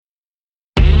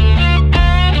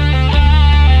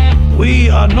We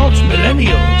are not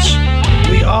millennials.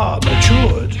 We are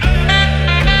matured.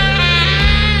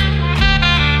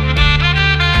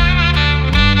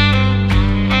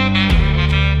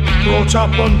 Brought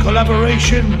up on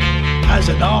collaboration as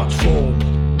an art form,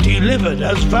 delivered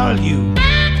as value.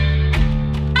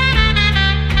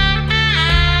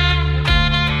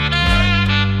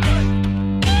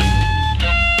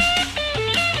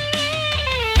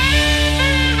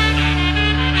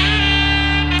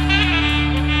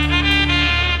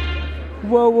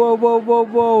 Whoa, whoa, whoa, whoa,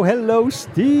 whoa. Hello,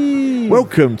 Steve.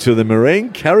 Welcome to the Marine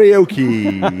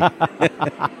Karaoke.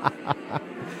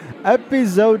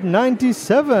 Episode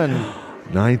 97.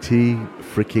 90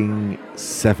 freaking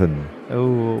 7.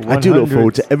 Oh, 100. I do look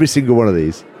forward to every single one of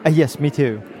these. Yes, me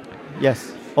too.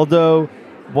 Yes. Although,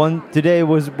 today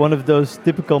was one of those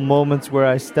typical moments where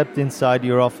I stepped inside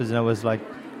your office and I was like,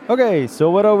 okay,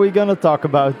 so what are we going to talk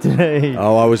about today?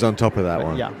 Oh, I was on top of that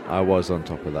one. Yeah. I was on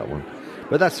top of that one.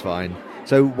 But that's fine.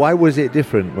 So why was it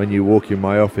different when you walk in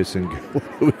my office and go, what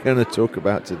are we going to talk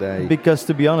about today? Because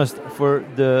to be honest, for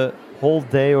the whole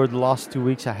day or the last 2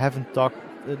 weeks, I haven't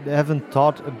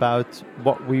thought about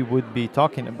what we would be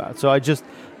talking about. So I just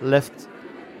left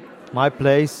my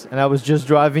place and I was just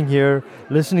driving here,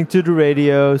 listening to the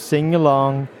radio, singing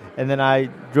along. And then I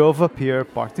drove up here,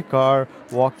 parked the car,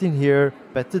 walked in here,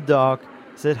 pet the dog,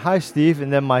 said, hi, Steve.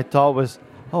 And then my thought was,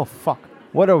 oh, fuck.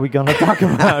 What are we going to talk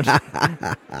about?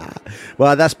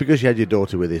 Well, that's because you had your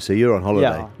daughter with you, so you're on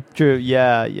holiday. Yeah, true.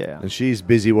 Yeah. And she's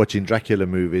busy watching Dracula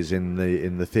movies in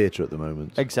the theatre at the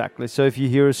moment. Exactly. So if you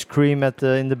hear a scream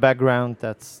in the background,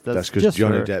 that's because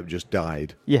Johnny Depp just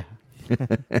died. Yeah.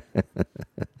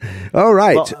 All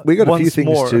right, well, we got a few things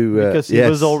more, to because he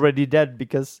was already dead.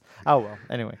 Because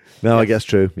anyway. No, yes. I guess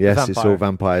true. Yes, It's all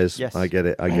vampires. Yes. I get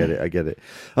it.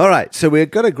 All right, so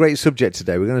we've got a great subject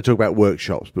today. We're going to talk about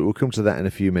workshops, but we'll come to that in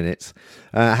a few minutes.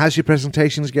 How's your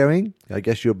presentations going? I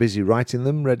guess you're busy writing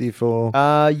them, ready for.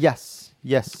 Yes.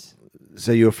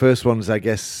 So your first one's, I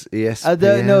guess,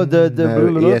 ESPN.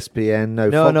 ESPN.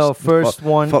 No. First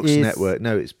one Fox is Network.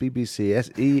 No, it's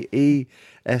BBC.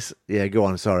 Yeah, go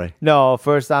on. Sorry. No,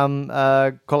 first I'm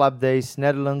Collab Days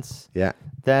Netherlands. Yeah.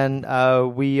 Then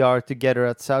we are together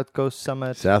at South Coast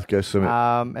Summit.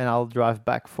 And I'll drive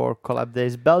back for Collab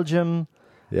Days Belgium.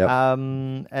 Yeah.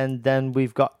 And then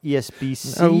we've got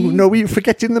ESPC. Oh no, you're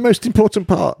forgetting the most important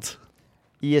part.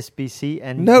 ESPC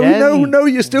and no,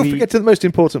 you're still forgetting the most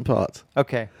important part.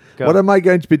 Okay, go. What am I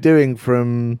going to be doing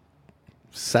from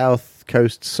South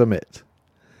Coast Summit?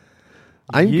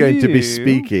 I'm going to be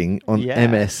speaking on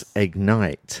MS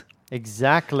Ignite.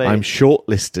 Exactly. I'm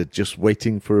shortlisted, just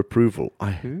waiting for approval.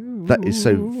 That is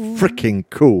so freaking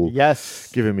cool.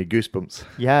 Yes. Giving me goosebumps.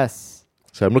 Yes.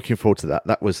 So I'm looking forward to that.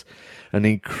 That was an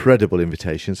incredible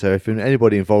invitation. So if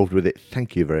anybody involved with it,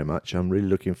 thank you very much. I'm really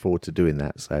looking forward to doing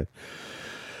that. So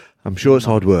I'm sure it's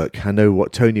hard work. I know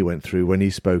what Tony went through when he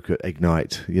spoke at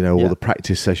Ignite, all the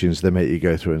practice sessions they make you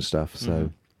go through and stuff.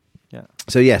 So,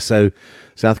 So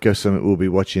South Coast Summit will be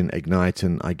watching Ignite,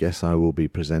 and I guess I will be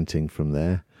presenting from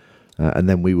there. And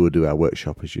then we will do our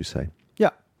workshop, as you say.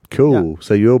 Yeah. Cool. Yeah.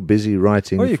 So you're busy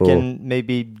writing or you can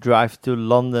maybe drive to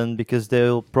London because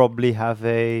they'll probably have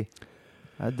they're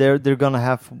going to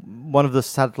have one of the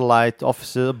satellite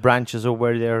offices, branches, or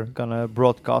where they're going to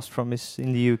broadcast from is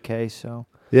in the UK, so...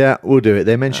 Yeah, we'll do it.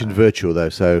 They mentioned virtual, though,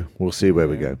 so we'll see where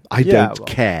we go. I don't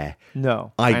care.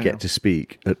 No. I get to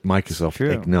speak at Microsoft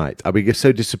Ignite. I'll be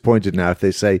so disappointed now if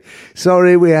they say,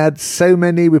 sorry, we had so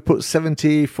many, we put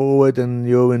 70 forward and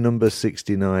you're in number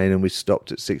 69 and we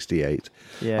stopped at 68.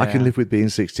 Yeah. I can live with being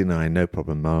 69, no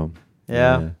problem, Mom.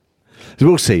 Yeah. So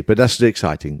we'll see, but that's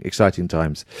exciting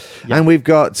times. Yeah. And we've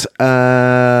got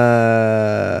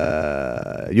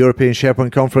European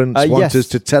SharePoint Conference want us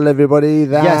to tell everybody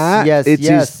that it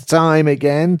is time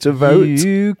again to vote.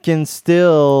 You can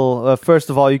still,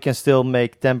 first of all, you can still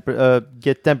make get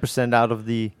 10% out of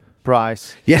the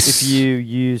price. Yes. If you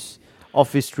use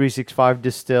Office 365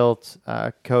 distilled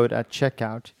code at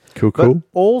checkout. Cool. But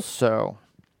also...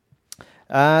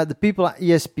 the people at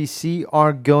ESPC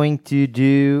are going to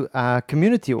do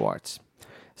community awards.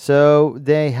 So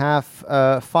they have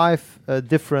 5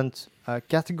 different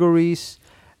categories,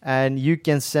 and you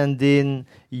can send in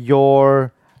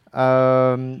your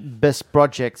best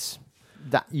projects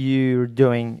that you're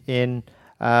doing in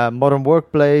Modern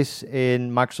Workplace,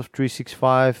 in Microsoft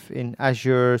 365, in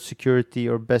Azure Security,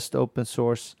 or best open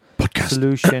source podcast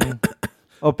solution.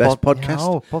 Oh, Best podcast?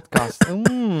 Oh,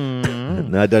 podcast.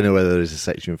 No, I don't know whether there's a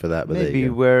section for that, but there Maybe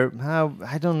you go.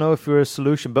 I don't know if we're a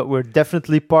solution, but we're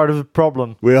definitely part of the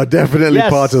problem. We are definitely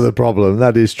Yes. part of the problem.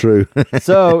 That is true.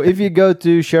 So if you go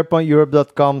to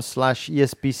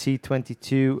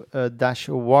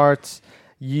sharepointeurope.com/ESPC22-awards,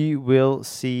 you will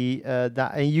see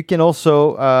that. And you can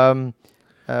also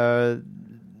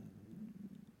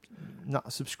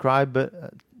not subscribe, but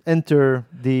enter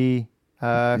the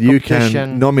You competition.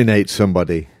 can nominate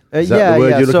somebody. Is that the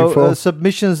word you're looking for?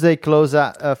 Submissions, they close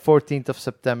at 14th of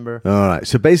September. All right.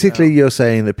 So basically, you're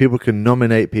saying that people can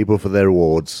nominate people for their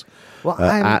awards Well,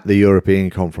 at the European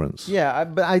conference.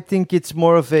 but I think it's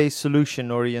more of a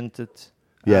solution-oriented.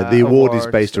 Yeah, the award is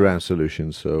award, based so- around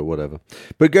solutions or whatever.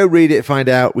 But go read it, find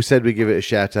out. We said we'd give it a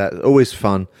shout out. Always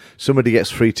fun. Somebody gets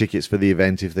free tickets for the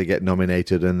event if they get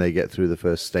nominated and they get through the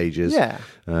first stages. Yeah.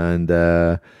 And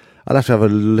I'll have to have a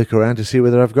look around to see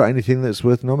whether I've got anything that's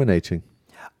worth nominating.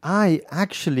 I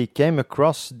actually came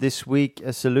across this week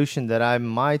a solution that I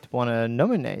might want to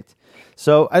nominate.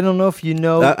 So I don't know if you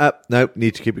know. No,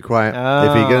 need to keep it quiet.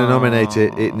 If you're going to nominate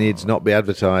it, it needs not be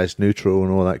advertised, neutral,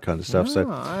 and all that kind of stuff. I So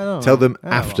don't tell know. them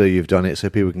after you've done it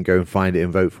so people can go and find it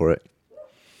and vote for it.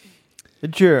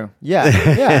 Sure.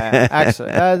 Yeah. Actually,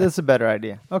 that's a better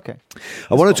idea. Okay.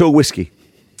 I want to talk whiskey.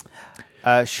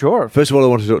 Sure. First of all, I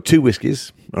want to talk 2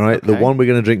 whiskies. All right, the Okay. one we're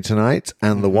going to drink tonight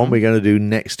and the one we're going to do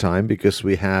next time, because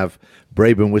we have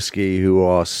Braben Whiskey who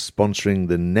are sponsoring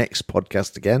the next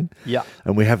podcast again. Yeah.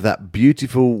 And we have that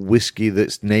beautiful whiskey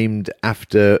that's named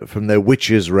after from their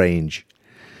Witches range.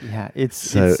 Yeah. It's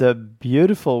So- a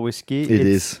beautiful whiskey. It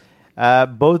is.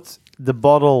 Both the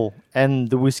bottle and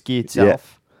the whiskey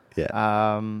itself. Yeah.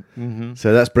 Mhm.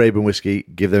 So that's Braben Whiskey.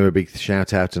 Give them a big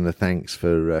shout out and a thanks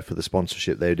for the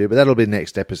sponsorship they do. But that'll be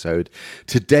next episode.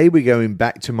 Today we're going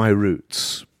back to my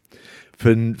roots.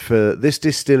 For this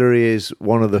distillery is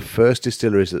one of the first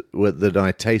distilleries that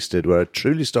I tasted where I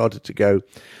truly started to go,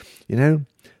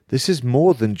 this is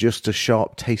more than just a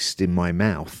sharp taste in my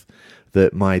mouth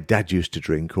that my dad used to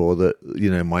drink or that,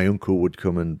 my uncle would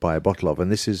come and buy a bottle of.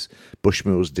 And this is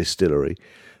Bushmills Distillery.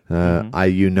 I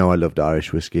loved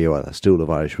Irish whiskey. Well, I still love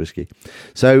Irish whiskey.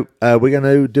 So we're going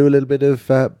to do a little bit of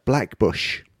Black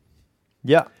Bush.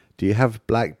 Yeah. Do you have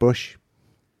Black Bush?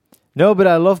 No, but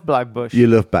I love Black Bush. You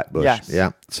love Black Bush. Yes.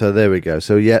 Yeah. So there we go.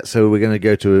 So we're going to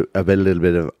go to a little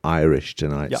bit of Irish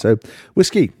tonight. Yeah. So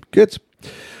whiskey, good.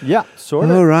 Yeah, sort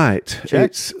of. All right. Check.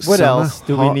 It's What summer, else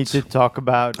do we hot. need to talk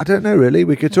about? I don't know really.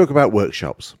 We could talk about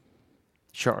workshops.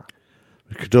 Sure.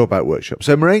 We could talk about workshops.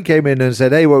 So Maureen came in and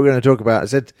said, "Hey, what we're going to talk about?" I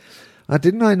said,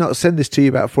 "Didn't I not send this to you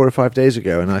about 4 or 5 days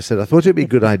ago?" And I said, "I thought it'd be a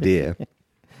good idea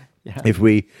Yeah. if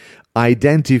we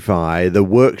identify the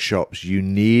workshops you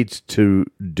need to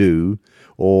do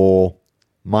or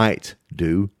might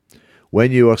do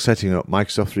when you are setting up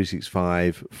Microsoft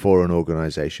 365 for an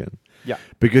organization, Yeah.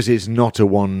 because it's not a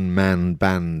one-man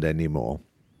band anymore.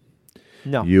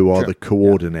 No. You are sure. the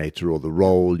coordinator or the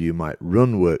role. You might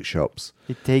run workshops.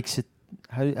 It takes a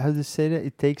how do you say that?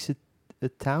 It takes a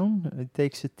town. It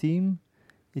takes a team.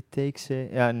 It takes a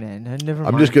never mind.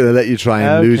 I'm just going to let you try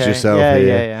and lose Okay. yourself Yeah, here.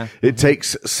 yeah. It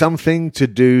takes something to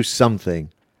do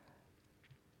something.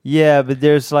 Yeah, but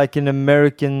there's like an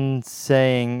American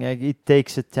saying, like, it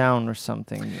takes a town or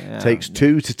something. Yeah. Takes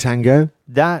 2 to tango.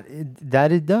 That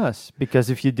it does, because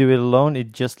if you do it alone,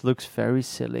 it just looks very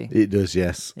silly. It does,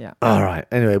 yes. Yeah. All right.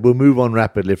 Anyway, we'll move on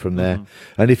rapidly from there.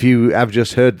 And if you have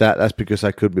just heard that, that's because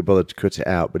I couldn't be bothered to cut it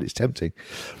out, but it's tempting.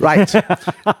 Right.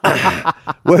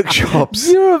 Workshops.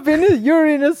 You're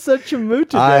in such a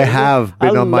mood today. I have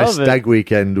been on my love it. stag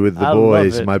weekend with the I love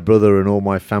boys, it. my brother and all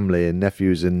my family and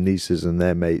nephews and nieces and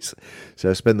their mates. So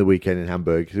I spent the weekend in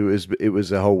Hamburg. It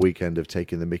was a whole weekend of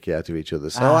taking the mickey out of each other.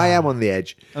 So I am on the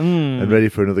edge and ready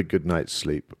for another good night's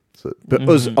sleep. But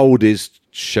us oldies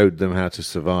showed them how to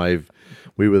survive.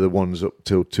 We were the ones up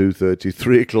till 2:30,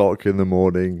 3 o'clock in the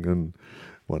morning, and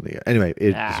anyway,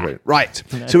 right.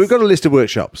 So we've got a list of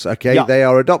workshops. Okay, Yeah. they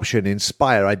are adoption,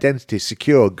 inspire, identity,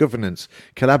 secure, governance,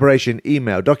 collaboration,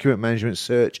 email, document management,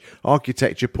 search,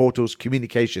 architecture, portals,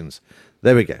 communications.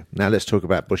 There we go. Now let's talk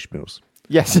about Bushmills.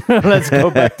 Yes, let's go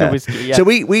back to whiskey. Yeah. So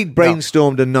we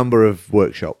brainstormed a number of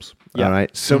workshops. Yeah. All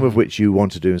right, some of which you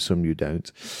want to do and some you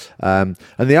don't. And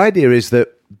the idea is that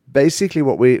basically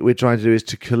what we're trying to do is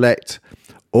to collect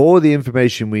all the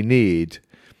information we need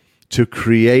to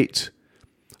create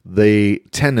the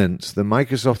tenant, the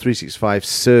Microsoft 365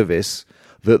 service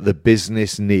that the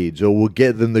business needs or will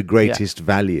get them the greatest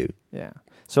value. Yeah.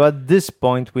 So at this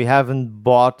point, we haven't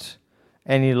bought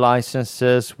any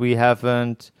licenses. We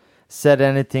haven't set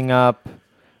anything up.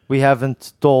 We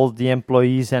haven't told the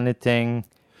employees anything.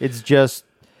 It's just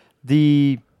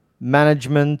the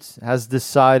management has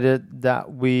decided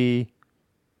that we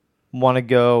want to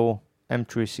go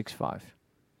M365.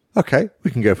 Okay,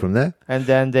 we can go from there. And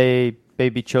then they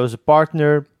maybe chose a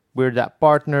partner. We're that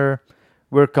partner.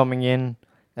 We're coming in.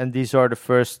 And these are the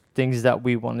first things that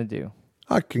we want to do.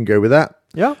 I can go with that.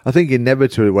 Yeah. I think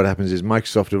inevitably what happens is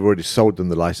Microsoft have already sold them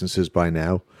the licenses by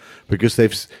now, because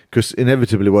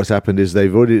inevitably what's happened is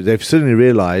they've suddenly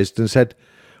realized and said,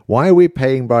 why are we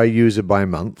paying by user by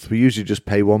month? We usually just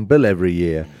pay one bill every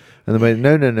year. And they went,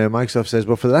 no. Microsoft says,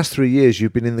 well, for the last 3 years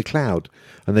you've been in the cloud.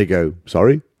 And they go,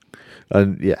 sorry?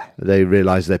 And yeah, they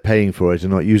realize they're paying for it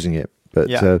and not using it. But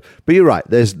you're right.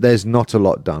 There's not a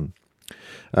lot done.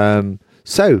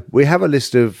 So we have a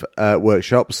list of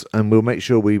workshops, and we'll make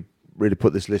sure we really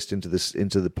put this list into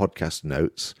the podcast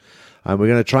notes. And we're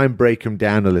going to try and break them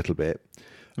down a little bit.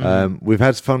 We've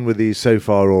had fun with these so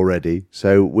far already,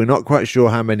 so we're not quite sure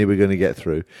how many we're going to get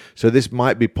through. So this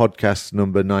might be podcast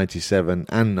number 97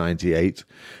 and 98.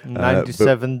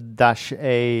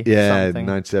 97-A. Yeah, something.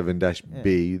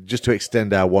 97-B, just to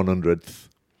extend our 100th.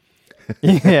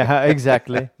 Yeah,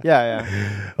 exactly.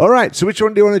 Yeah. All right, so which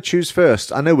one do you want to choose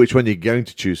first? I know which one you're going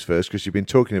to choose first because you've been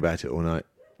talking about it all night.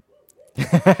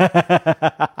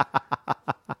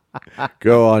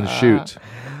 Go on, shoot.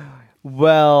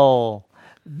 Well,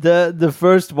 the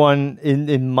first one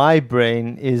in my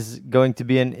brain is going to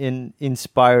be an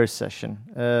Inspire session.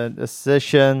 A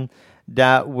session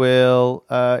that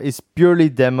is purely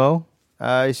demo.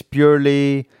 Is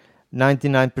purely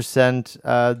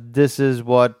 99%. This is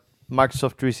what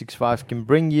Microsoft 365 can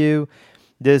bring you.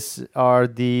 These are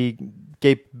the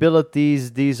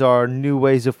capabilities. These are new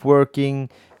ways of working.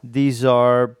 These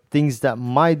are things that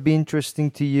might be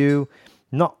interesting to you.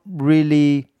 Not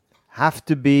really have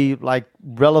to be like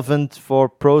relevant for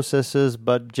processes,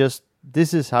 but just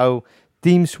this is how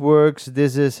Teams works.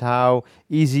 This is how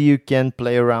easy you can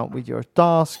play around with your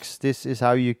tasks. This is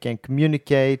how you can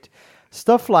communicate.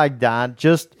 Stuff like that,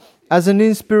 just as an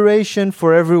inspiration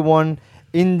for everyone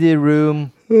in the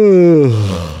room.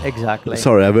 Exactly.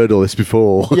 Sorry, I've heard all this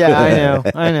before. Yeah,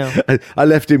 I know. I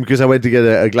left him because I went to get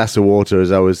a glass of water as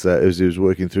he was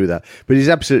working through that. But he's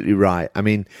absolutely right. I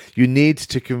mean, you need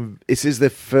to. This is the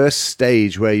first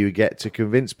stage where you get to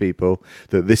convince people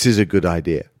that this is a good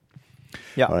idea.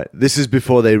 Yeah. All right. This is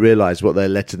before they realize what they're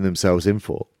letting themselves in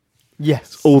for.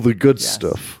 Yes. All the good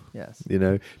stuff. Yes. You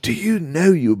know. Do you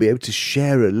know you'll be able to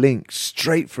share a link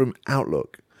straight from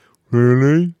Outlook?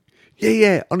 Really?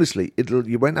 Yeah. Honestly,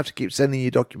 you won't have to keep sending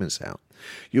your documents out.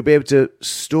 You'll be able to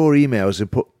store emails and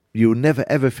you'll never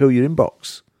ever fill your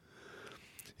inbox.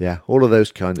 Yeah, all of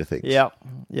those kind of things. Yeah.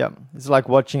 It's like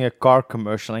watching a car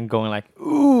commercial and going like,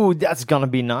 "Ooh, that's gonna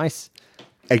be nice."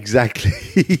 Exactly.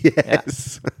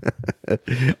 Yes. Yeah.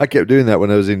 I kept doing that when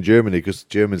I was in Germany because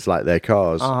Germans like their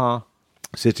cars.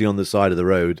 Sitting on the side of the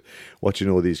road, watching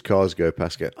all these cars go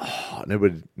past,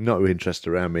 nobody, no interest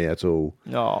around me at all.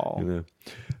 No. You know.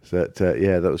 So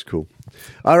that was cool.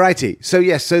 All righty. So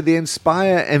yes, the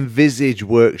Inspire Envisage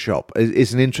workshop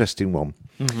is an interesting one.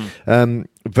 Mm-hmm.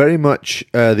 Very much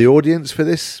the audience for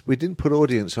this. We didn't put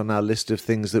audience on our list of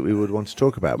things that we would want to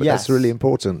talk about, but that's really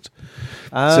important.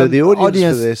 So the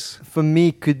audience for this, for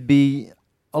me, could be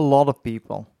a lot of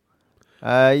people.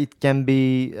 It can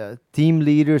be team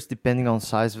leaders, depending on the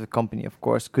size of the company, of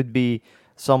course. Could be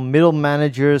some middle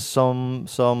managers, some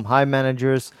high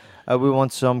managers. We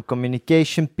want some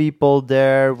communication people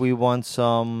there. We want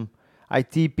some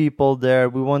IT people there.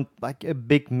 We want like a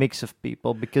big mix of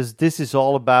people because this is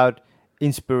all about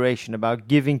inspiration, about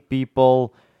giving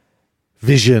people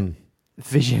vision.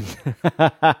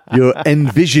 You're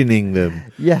envisioning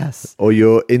them. Yes. Or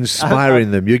you're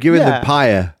inspiring them. You're giving them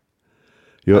fire.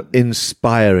 You're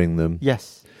inspiring them.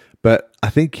 Yes. But I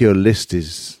think your list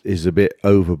is a bit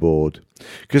overboard.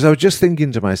 Because I was just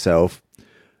thinking to myself,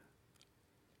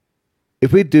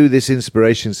 if we do this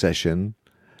inspiration session,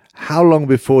 how long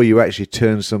before you actually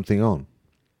turn something on?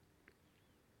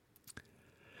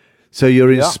 So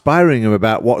you're inspiring them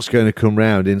about what's going to come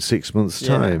round in 6 months'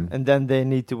 time. And then they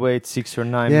need to wait 6 or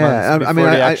 9 months before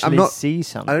they actually see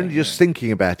something. I'm only just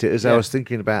thinking about it as I was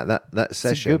thinking about that session.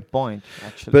 That's a good point,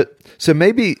 actually. But so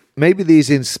maybe these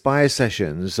Inspire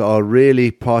sessions are really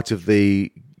part of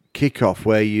the kickoff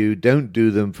where you don't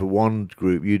do them for one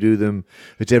group, you do them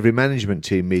at every management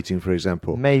team meeting, for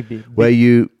example. Maybe. Where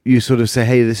you sort of say,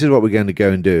 hey, this is what we're going to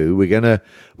go and do. We're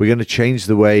going to change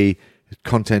the way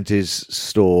content is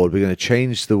stored. We're going to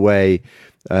change the way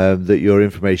that your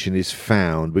information is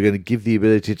found. We're going to give the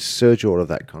ability to search all of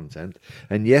that content.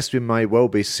 And yes, we might well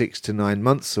be 6 to 9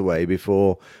 months away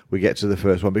before we get to the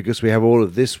first one because we have all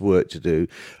of this work to do.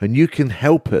 And you can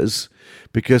help us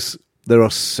because there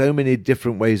are so many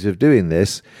different ways of doing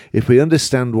this. If we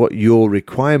understand what your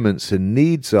requirements and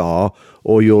needs are,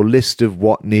 or your list of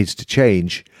what needs to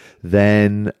change,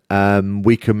 then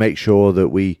we can make sure that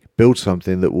we build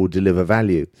something that will deliver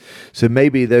value. So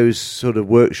maybe those sort of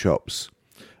workshops,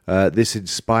 this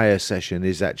Inspire session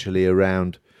is actually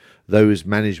around those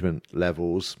management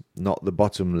levels, not the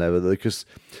bottom level, because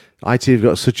IT have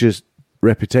got such a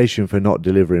reputation for not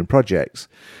delivering projects.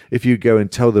 If you go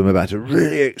and tell them about a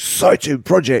really exciting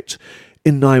project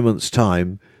in 9 months'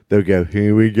 time, they'll go,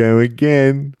 here we go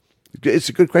again. It's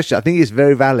a good question. I think it's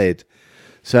very valid.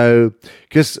 So,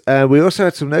 because we also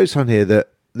had some notes on here that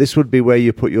this would be where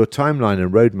you put your timeline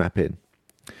and roadmap in.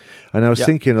 And I was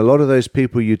thinking a lot of those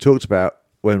people you talked about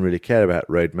won't really care about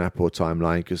roadmap or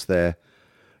timeline because they're,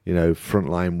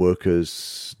 frontline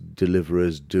workers,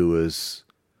 deliverers, doers.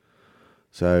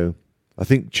 So I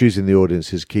think choosing the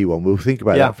audience is a key one. We'll think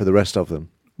about that for the rest of them.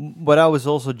 What I was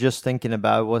also just thinking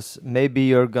about was maybe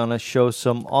you're going to show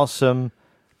some awesome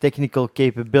technical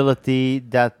capability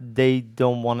that they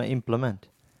don't want to implement.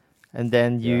 And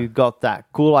then you got that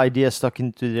cool idea stuck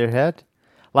into their head,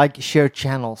 like shared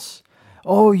channels.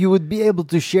 Oh, you would be able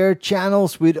to share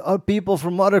channels with people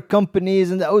from other companies,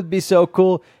 and that would be so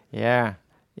cool. Yeah,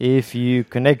 if you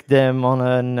connect them on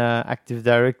an Active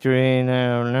Directory.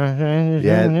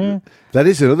 That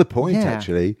is another point,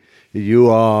 actually. You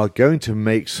are going to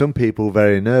make some people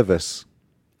very nervous.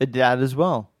 That as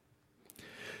well.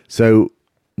 So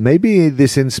maybe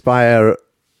this Inspire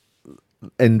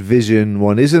Envision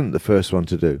one isn't the first one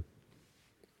to do.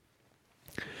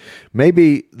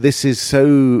 Maybe this is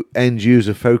so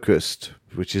end-user focused,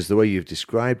 which is the way you've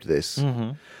described this,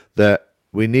 that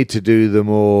we need to do the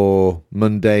more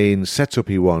mundane,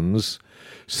 setup-y ones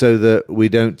so that we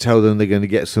don't tell them they're going to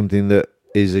get something that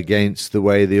is against the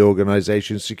way the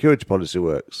organization's security policy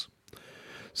works.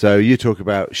 So you talk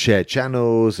about shared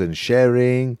channels and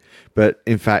sharing, but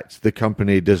in fact, the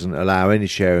company doesn't allow any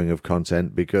sharing of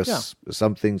content because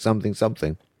something.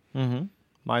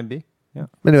 Might be. Yeah.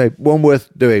 Anyway, one worth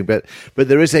doing, but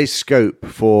there is a scope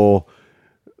for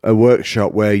a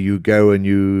workshop where you go and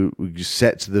you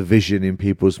set the vision in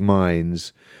people's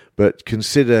minds, but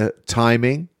consider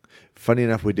timing. Funny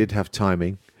enough, we did have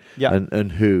timing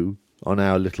and who on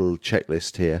our little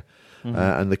checklist here.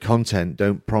 And the content,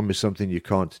 don't promise something you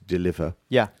can't deliver.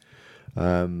 Yeah.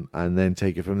 And then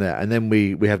take it from there. And then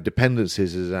we have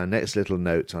dependencies as our next little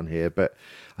note on here. But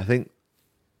I think,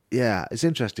 it's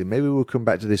interesting. Maybe we'll come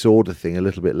back to this order thing a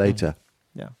little bit later.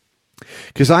 Yeah.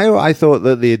 Because I thought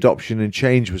that the adoption and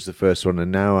change was the first one,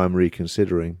 and now I'm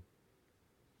reconsidering.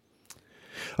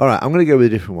 All right, I'm going to go with a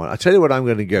different one. I'll tell you what I'm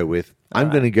going to go with. I'm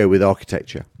going to go with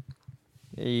architecture.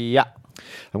 Yeah.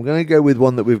 I'm going to go with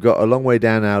one that we've got a long way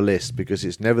down our list because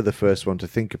it's never the first one to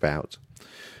think about.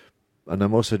 And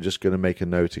I'm also just going to make a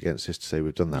note against this to say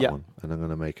we've done that one. And I'm going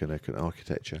to make an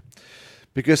architecture.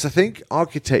 Because I think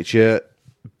architecture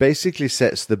basically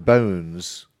sets the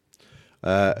bones,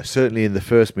 certainly in the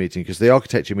first meeting, because the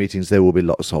architecture meetings, there will be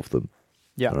lots of them.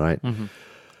 Yeah. All right.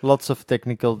 Lots of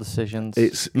technical decisions.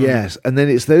 Yes. And then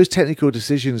it's those technical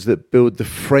decisions that build the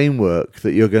framework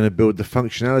that you're going to build the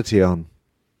functionality on.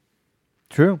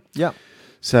 True. Yeah.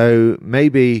 So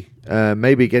maybe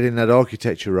getting that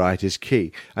architecture right is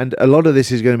key. And a lot of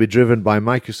this is going to be driven by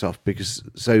Microsoft because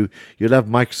so you'll have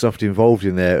Microsoft involved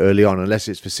in there early on, unless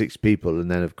it's for 6 people.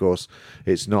 And then, of course,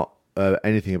 it's not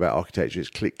anything about architecture. It's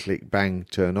click, click, bang,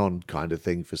 turn on kind of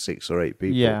thing for 6 or 8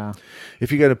 people. Yeah.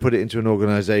 If you're going to put it into an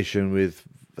organization with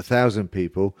 1,000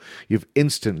 people, you've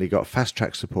instantly got fast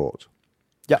track support.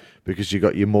 Yeah. Because you've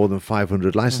got your more than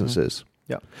 500 licenses.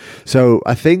 Yeah. So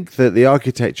I think that the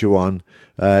architecture one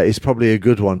is probably a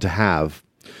good one to have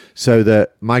so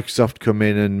that Microsoft come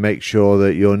in and make sure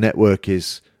that your network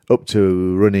is up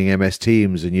to running MS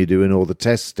Teams and you're doing all the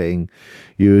testing,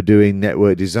 you're doing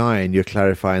network design, you're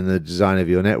clarifying the design of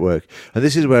your network. And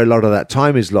this is where a lot of that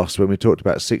time is lost when we talked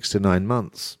about 6 to 9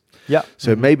 months. Yeah.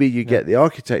 So maybe you get the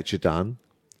architecture done,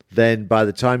 then by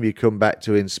the time you come back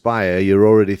to Inspire, you're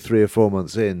already 3 or 4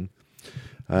 months in.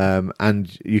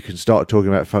 And you can start talking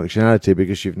about functionality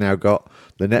because you've now got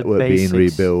the network being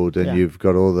rebuilt and you've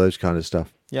got all those kind of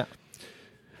stuff. Yeah.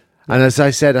 And as I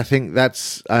said, I think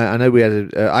that's, I know we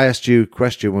had, I asked you a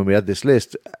question when we had this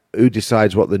list, who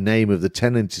decides what the name of the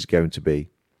tenant is going to be?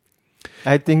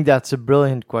 I think that's a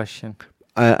brilliant question.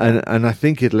 And I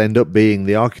think it'll end up being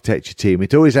the architecture team.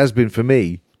 It always has been for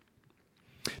me.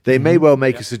 They may well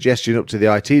make a suggestion up to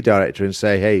the IT director and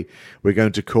say, hey, we're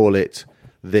going to call it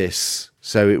this.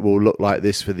 So it will look like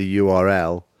this for the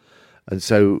URL. And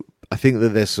so I think that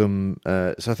there's some...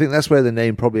 so I think that's where the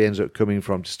name probably ends up coming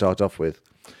from to start off with.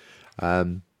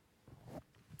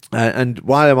 And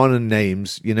while I'm on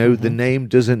names, the name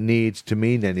doesn't need to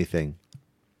mean anything.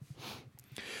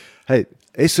 Hey,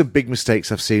 here's some big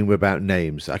mistakes I've seen about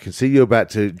names. I can see you're about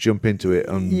to jump into it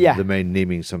on the main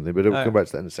naming something, but I'll come back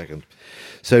to that in a second.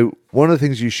 So one of the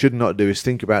things you should not do is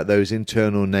think about those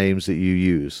internal names that you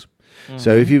use.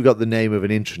 So if you've got the name of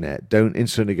an intranet, don't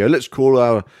instantly go, let's call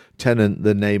our tenant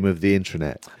the name of the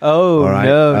intranet. Oh, all right?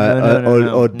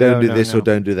 No. Or don't do this or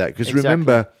don't do that. Because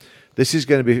remember, this is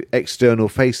going to be external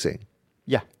facing.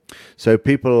 Yeah. So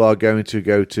people are going to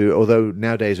go to, although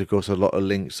nowadays, of course, a lot of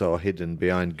links are hidden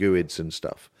behind GUIDs and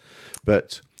stuff.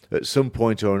 But at some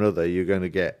point or another, you're going to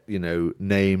get,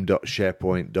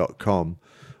 name.sharepoint.com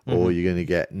or you're going to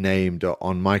get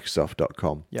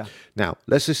name.onmicrosoft.com. Yeah. Now,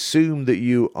 let's assume that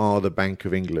you are the Bank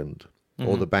of England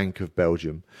or the Bank of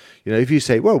Belgium. If you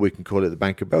say, well, we can call it the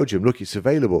Bank of Belgium, look, it's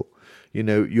available.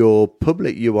 Your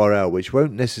public URL, which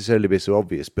won't necessarily be so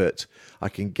obvious, but I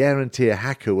can guarantee a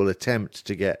hacker will attempt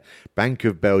to get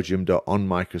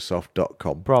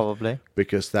bankofbelgium.onmicrosoft.com. Probably.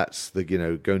 Because that's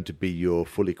going to be your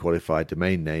fully qualified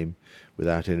domain name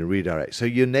without any redirect. So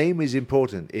your name is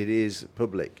important. It is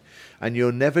public. And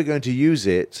you're never going to use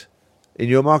it in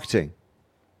your marketing.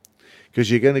 Because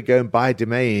you're going to go and buy a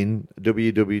domain,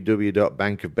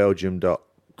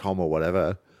 www.bankofbelgium.com or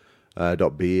whatever,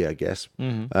 .be, I guess.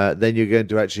 Then you're going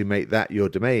to actually make that your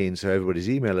domain, so everybody's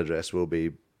email address will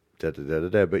be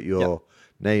but your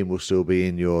name will still be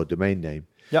in your domain name.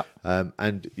 Yeah.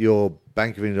 And your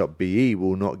bankofengland.be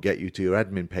will not get you to your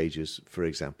admin pages, for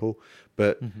example,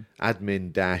 but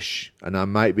admin dash, and I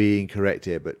might be incorrect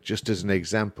here, but just as an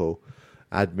example,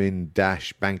 admin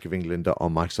dash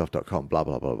bankofengland.onmicrosoft.com, blah,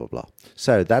 blah, blah, blah, blah.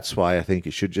 So that's why I think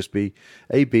it should just be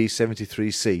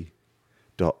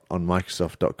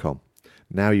ab73c.onmicrosoft.com.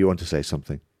 Now you want to say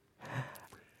something.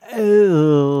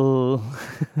 Oh,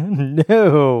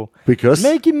 no. Because?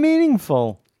 Make it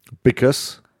meaningful.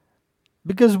 Because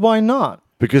why not?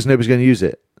 Because nobody's going to use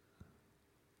it.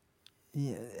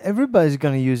 Yeah, everybody's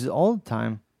going to use it all the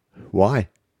time. Why?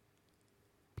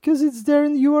 Because it's there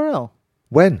in the URL.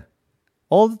 When?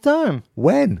 All the time.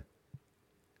 When?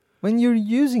 When you're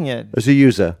using it. As a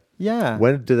user? Yeah.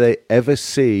 When do they ever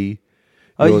see...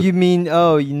 You mean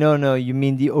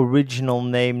the original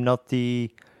name, not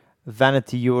the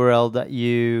vanity URL that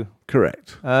you...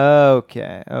 Correct.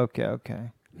 Okay.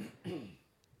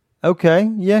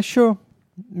 Okay, yeah, sure.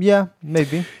 Yeah,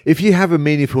 maybe. If you have a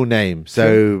meaningful name,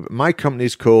 so my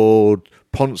company's called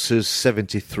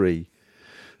Ponsers73.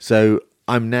 So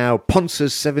I'm now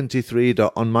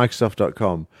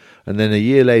Ponsers73.onmicrosoft.com, and then a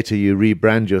year later you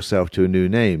rebrand yourself to a new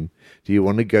name. Do you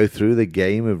want to go through the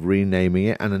game of renaming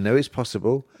it? And I know it's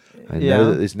possible. I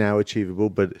know that it's now achievable,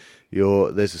 but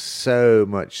there's so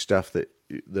much stuff that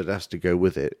has to go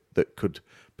with it that could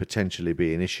potentially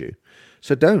be an issue.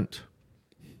 So don't.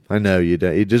 I know you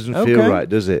don't. It doesn't feel right,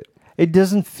 does it? It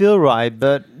doesn't feel right,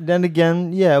 but then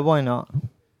again, yeah, why not?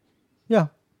 Yeah.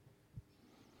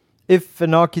 If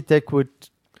an architect would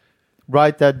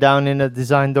write that down in a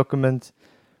design document,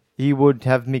 he would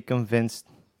have me convinced.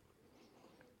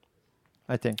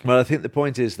 I think. Well, I think the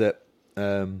point is that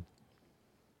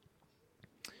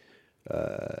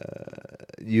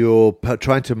you're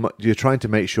trying to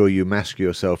make sure you mask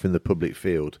yourself in the public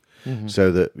field,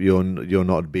 so that you're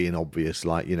not being obvious,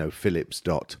 like Philips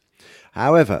dot.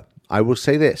 However, I will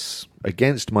say this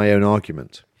against my own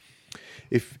argument: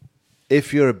 if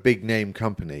you're a big name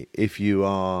company, if you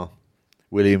are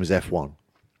Williams F1.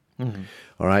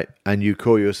 All right, and you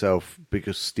call yourself,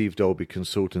 because Steve Dolby,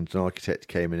 consultant and architect,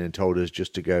 came in and told us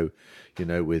just to go,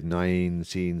 with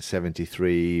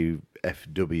 1973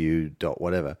 FW dot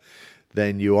whatever,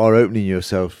 then you are opening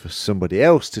yourself for somebody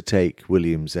else to take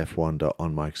Williams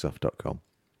F1.onmicrosoft.com.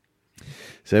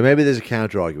 So maybe there's a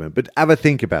counter argument, but have a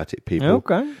think about it, people.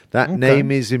 Okay. That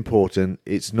name is important.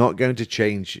 It's not going to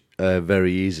change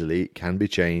very easily. It can be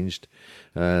changed.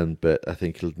 But I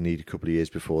think it'll need a couple of years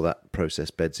before that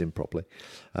process beds in properly.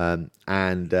 You got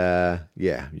to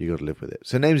live with it.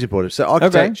 So name's important. So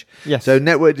architecture. Okay. Yes. So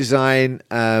network design,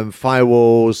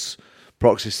 firewalls,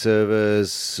 proxy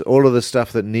servers, all of the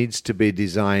stuff that needs to be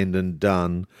designed and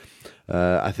done,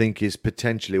 I think is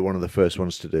potentially one of the first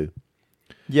ones to do.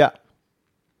 Yeah.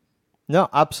 No,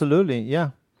 absolutely.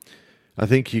 Yeah. I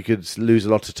think you could lose a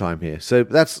lot of time here. So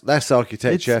that's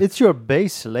architecture. It's your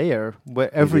base layer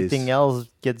where everything else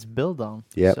gets built on.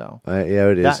 Yeah, so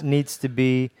it is. That needs to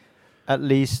be at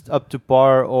least up to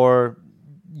par, or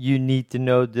you need to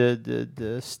know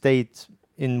the state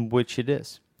in which it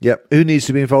is. Yep. Who needs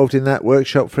to be involved in that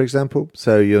workshop, for example?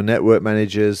 So your network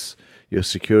managers, your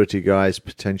security guys,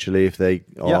 potentially, if they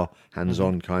are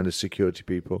hands-on kind of security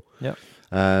people. Yeah.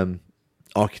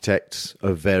 architects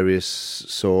of various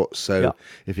sorts. So Yeah.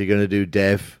 if you're going to do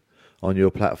dev on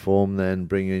your platform, then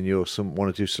bring in your one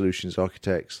or two solutions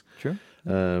architects. Sure.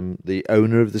 The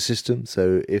owner of the system.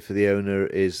 So if the owner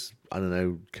is, I don't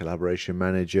know, collaboration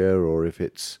manager, or if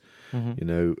it's one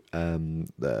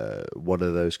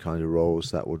of those kind of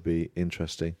roles, that would be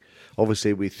interesting.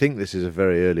 Obviously, we think this is a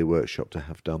very early workshop to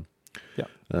have done.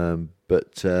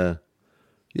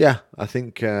 Yeah. I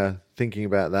think thinking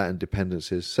about that and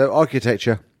dependencies. So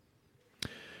architecture,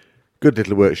 good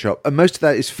little workshop, and most of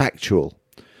that is factual.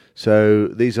 So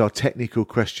these are technical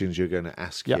questions you're going to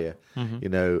ask here. You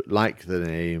know, like the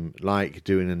name, like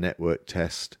doing a network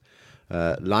test,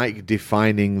 like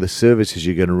defining the services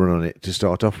you're going to run on it to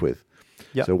start off with.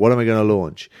 Yeah. So what am I going to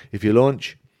launch? If you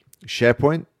launch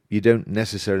SharePoint, you don't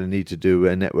necessarily need to do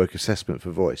a network assessment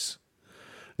for voice.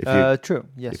 True,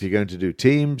 yes. If you're going to do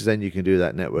Teams, then you can do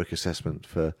that network assessment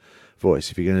for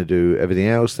voice. If you're going to do everything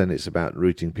else, then it's about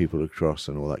routing people across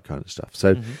and all that kind of stuff.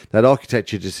 So that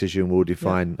architecture decision will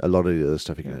define a lot of the other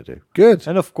stuff you're going to do. Good.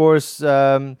 And of course,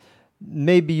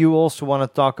 maybe you also want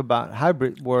to talk about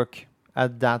hybrid work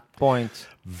at that point.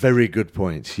 Very good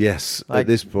point. Yes, Like at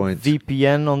this point.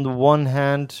 VPN on the one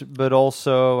hand, but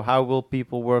also how will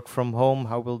people work from home?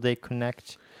 How will they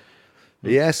connect?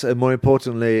 Yes, and more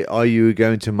importantly, are you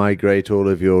going to migrate all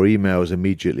of your emails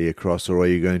immediately across, or are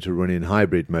you going to run in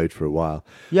hybrid mode for a while?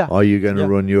 Yeah. Are you going to Yeah.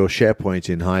 run your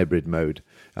SharePoint in hybrid mode?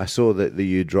 I saw that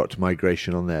you dropped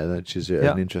migration on there, which is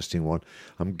an interesting one.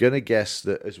 I'm going to guess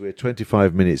that as we're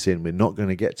 25 minutes in, we're not going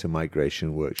to get to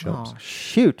migration workshops. Oh,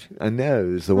 shoot. I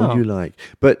know, it's the one you like.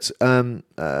 But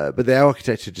the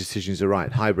architecture decisions are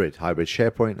right. Hybrid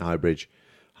SharePoint,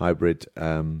 hybrid.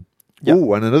 Yep.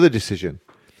 Oh, and another decision.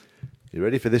 You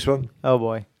ready for this one? Oh,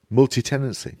 boy.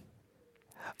 Multi-tenancy.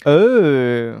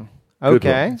 Oh, Good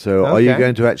okay. one. So are you Okay.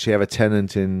 going to actually have a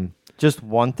tenant in... Just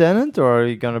one tenant, or are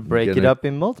you going to break it gonna- up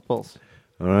in multiples?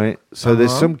 All right. So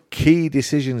there's Uh-huh. some key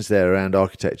decisions there around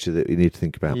architecture that you need to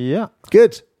think about. Yeah.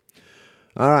 Good.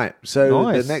 All right. So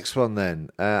Nice. the next one then.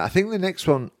 I think the next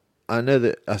one, I know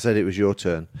that I said it was your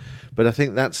turn, but I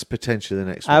think that's potentially the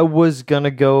next one. I was going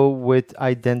to go with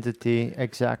identity,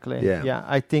 exactly. Yeah. Yeah,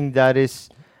 I think that is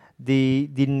the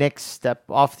next step.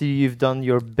 After you've done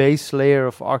your base layer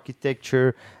of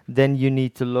architecture, then you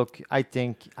need to look, I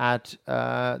think, at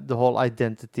the whole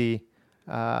identity.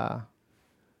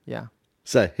 Yeah.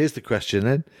 So here's the question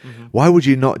then. Why would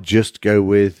you not just go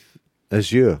with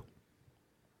Azure?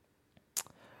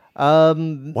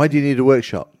 Why do you need a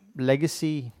workshop?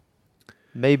 Legacy.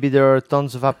 Maybe there are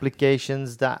tons of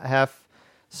applications that have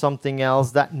something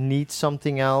else, that need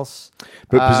something else.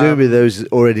 But presumably those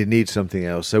already need something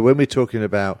else. So when we're talking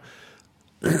about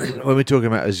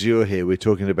Azure here, we're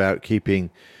talking about keeping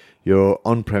your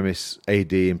on-premise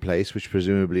AD in place, which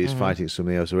presumably is fighting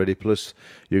something else already. Plus,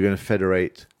 you're going to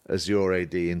federate Azure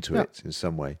AD into it in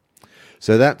some way.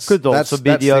 So that's Could also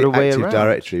be that's the other way Active around.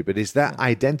 Directory. But is that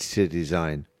identity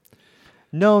design?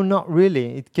 No, not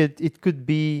really. It could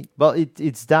be, well,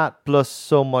 it's that plus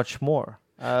so much more.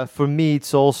 For me,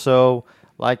 it's also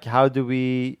like, how do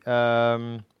we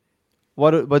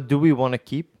what do we want to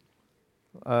keep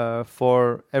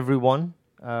for everyone?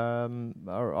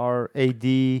 Our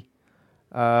AD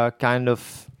kind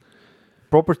of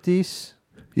properties.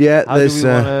 Yeah, How do there's. we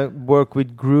want to work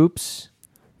with groups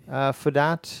for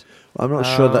that? I'm not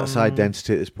sure that's Um,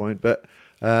 identity at this point, but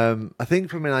I think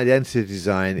from an identity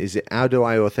design, is it how do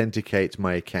I authenticate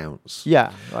my accounts?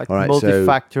 Yeah, like All right, so-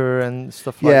 multi-factor and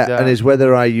stuff like Yeah, that. and is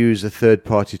whether I use a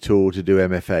third-party tool to do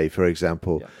MFA, for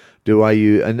example. Yeah. Do I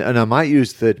use, and I might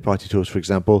use third-party tools, for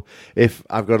example, if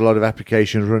I've got a lot of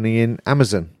applications running in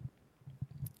Amazon.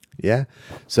 Yeah,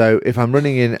 so if I'm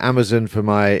running in Amazon for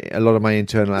a lot of my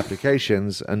internal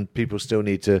applications, and people still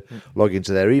need to log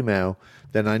into their email,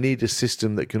 then I need a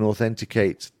system that can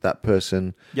authenticate that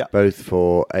person, Yeah. both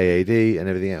for AAD and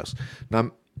everything else.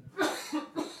 Now,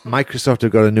 Microsoft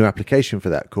have got a new application for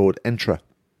that called Entra.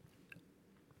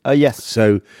 Yes.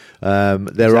 So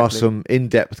there are Exactly. some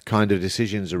in-depth kind of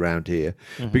decisions around here.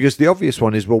 Because the obvious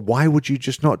one is, well, why would you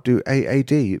just not do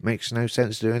AAD? It makes no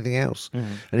sense to do anything else.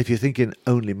 And if you're thinking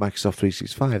only Microsoft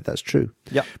 365, that's true.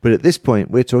 Yeah. But at this point,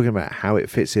 we're talking about how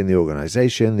it fits in the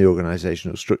organization, the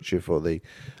organizational structure for the,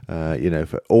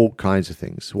 for all kinds of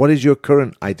things. What is your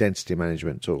current identity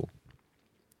management tool?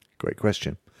 Great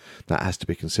question. That has to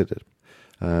be considered.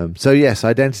 So yes,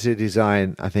 identity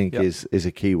design, I think, Yep. is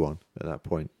a key one at that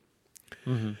point.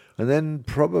 And then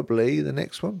probably the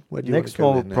next one. Where do you Next want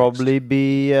one to will go with probably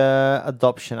be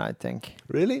adoption, I think.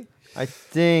 Really? I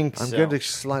think I'm so. going to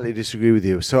slightly disagree with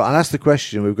you. So I'll ask the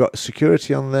question. We've got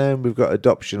security on there, and we've got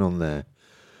adoption on there.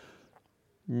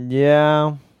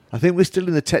 Yeah. I think we're still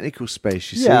in the technical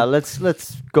space, you Yeah, see.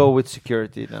 let's go with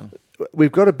security then.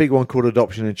 We've got a big one called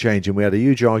adoption and change, and we had a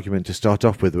huge argument to start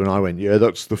off with when I went, yeah,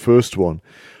 that's the first one.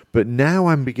 But now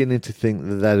I'm beginning to think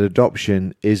that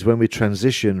adoption is when we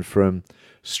transition from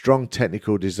strong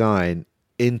technical design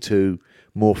into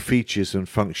more features and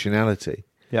functionality.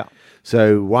 Yeah.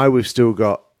 So while we've still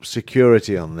got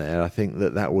security on there, I think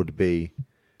that would be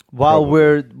While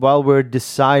probably. we're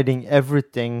deciding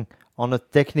everything on a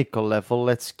technical level,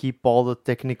 let's keep all the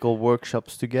technical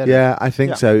workshops together. Yeah, I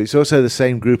think Yeah. so. It's also the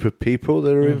same group of people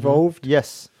that are Mhm. involved.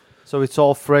 Yes. So it's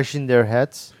all fresh in their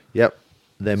heads. Yep.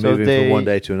 They're So moving they- from one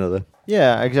day to another.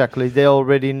 Yeah, exactly. They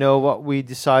already know what we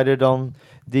decided on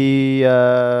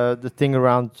the thing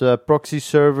around proxy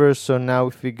servers. So now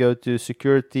if we go to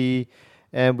security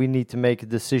and we need to make a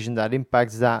decision that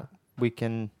impacts that, we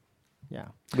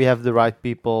have the right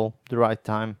people, the right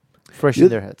time, fresh in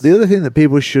their heads. The other thing that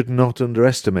people should not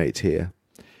underestimate here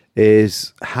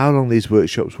is how long these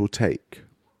workshops will take.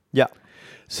 Yeah.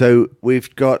 So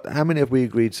we've got, how many have we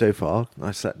agreed so far?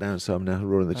 I sat down, so I'm now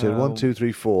rolling the chair. 1, 2,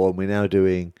 3, 4, and we're now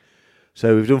doing,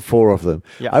 so we've done 4 of them.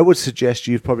 Yeah. I would suggest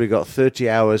you've probably got 30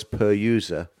 hours per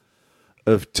user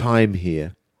of time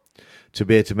here to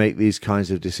be able to make these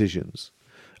kinds of decisions.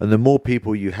 And the more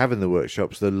people you have in the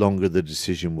workshops, the longer the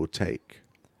decision will take.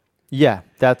 Yeah,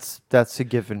 that's a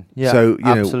given. Yeah, So,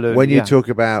 absolutely. when you yeah. talk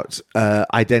about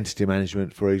identity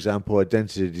management, for example,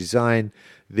 identity design,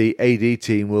 the AD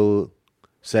team will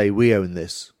say, we own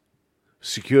this.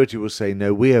 Security will say,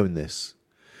 no, we own this.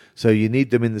 So you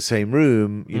need them in the same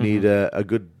room. You need a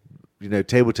good,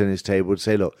 table tennis table to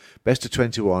say, look, best of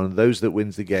 21, those that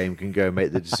wins the game can go and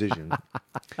make the decision.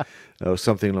 Or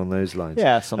something along those lines.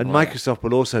 Yeah, something and like Microsoft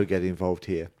will also get involved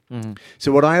here. Mhm.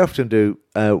 So what I often do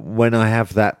when I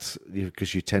have that,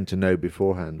 because you tend to know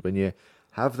beforehand, when you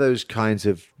have those kinds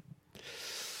of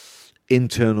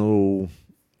internal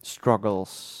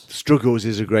struggles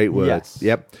is a great word. Yes.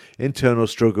 Yep, internal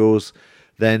struggles.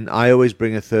 Then I always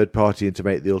bring a third party in to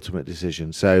make the ultimate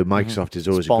decision. So Microsoft is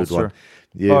always a good one. Sponsor.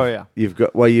 Yeah.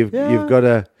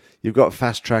 You've got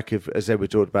Fast Track, as we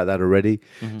talked about that already.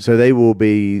 So they will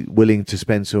be willing to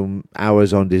spend some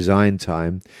hours on design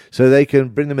time, so they can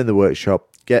bring them in the workshop,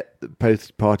 get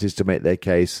both parties to make their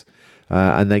case,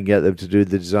 and then get them to do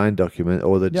the design document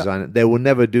or the design. They will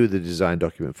never do the design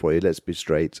document for you. Let's be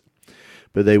straight.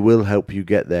 But they will help you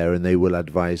get there, and they will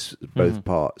advise both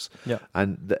parts. Yeah.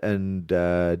 And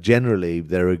generally,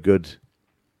 they're a good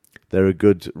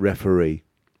referee.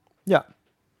 Yeah.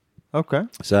 Okay.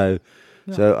 So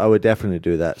I would definitely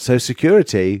do that. So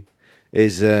security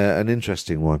is an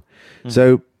interesting one.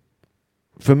 So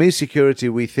for me, security,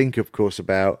 we think, of course,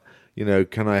 about,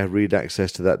 can I read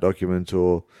access to that document,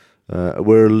 or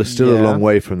we're still a long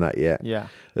way from that yet. Yeah.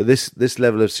 This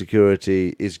level of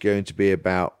security is going to be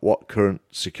about what current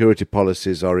security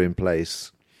policies are in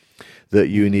place that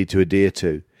you need to adhere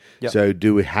to. Yep. So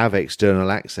do we have external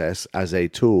access as a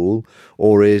tool,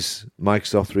 or is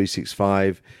Microsoft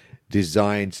 365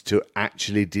 designed to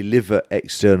actually deliver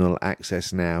external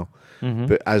access now,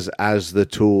 but as the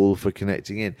tool for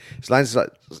connecting in?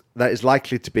 That is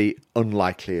likely to be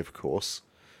unlikely, of course,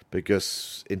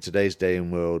 because in today's day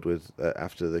and world, with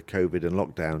after the COVID and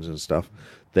lockdowns and stuff,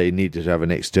 they needed to have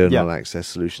an external access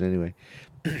solution anyway.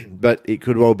 But it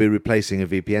could well be replacing a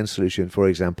VPN solution, for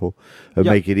example, and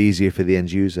make it easier for the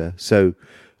end user. So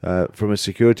from a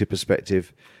security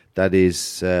perspective, that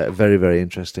is very, very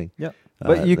interesting. Yeah.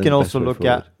 But you the can best also way look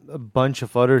forward. at a bunch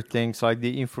of other things like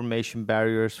the information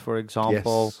barriers, for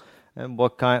example, Yes. and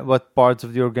what parts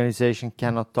of the organization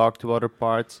cannot talk to other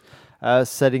parts.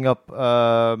 Setting up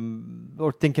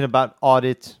or thinking about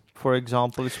audit, for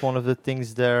example, is one of the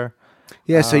things there.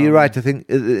 Yeah, so you're right. I think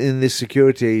in this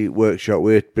security workshop,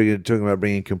 we're talking about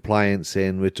bringing compliance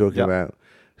in. We're talking about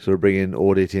sort of bringing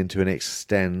audit in to an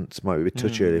extent. Might be a bit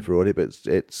touch early for audit, but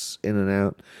it's in and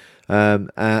out.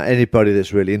 Anybody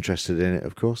that's really interested in it,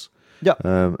 of course. Yeah.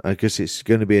 I guess it's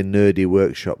going to be a nerdy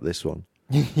workshop, this one.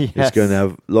 Yes. It's going to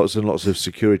have lots and lots of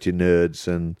security nerds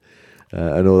and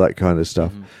all that kind of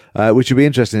stuff, which will be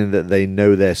interesting in that they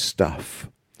know their stuff,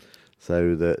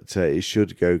 so that it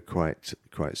should go quite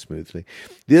smoothly.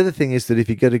 The other thing is that if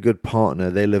you get a good partner,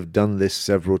 they'll have done this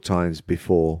several times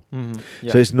before.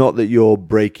 So it's not that you're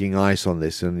breaking ice on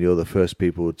this and you're the first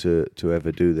people to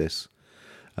ever do this.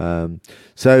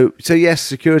 So yes,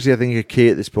 security, I think, is key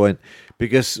at this point,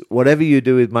 because whatever you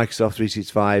do with Microsoft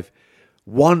 365,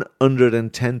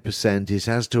 110% it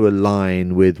has to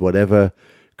align with whatever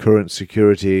current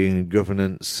security and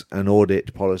governance and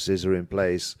audit policies are in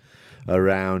place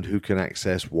around who can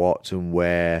access what and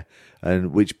where,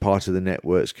 and which part of the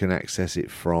networks can access it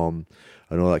from,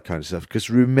 and all that kind of stuff. Because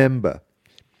remember,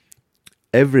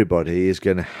 everybody is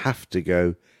going to have to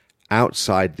go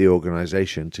outside the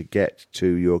organization to get to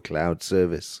your cloud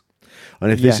service.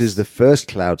 And if Yes. this is the first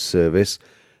cloud service,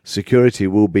 security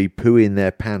will be pooing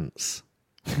their pants.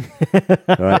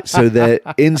 All right. So their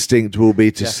instinct will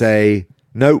be to Yes. say,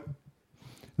 no,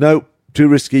 too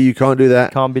risky. You can't do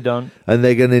that. Can't be done. And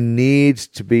they're going to need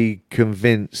to be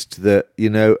convinced that,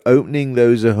 opening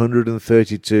those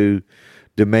 132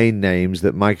 domain names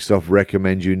that Microsoft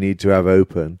recommends you need to have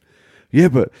open. Yeah,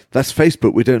 but that's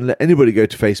Facebook. We don't let anybody go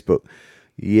to Facebook.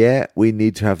 Yeah, we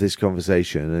need to have this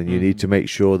conversation, and you need to make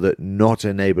sure that not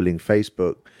enabling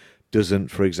Facebook doesn't,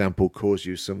 for example, cause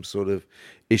you some sort of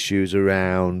issues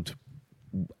around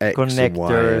X and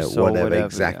Y Connectors or or whatever. whatever,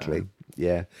 Exactly.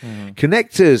 Yeah.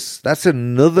 Connectors, that's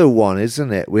another one,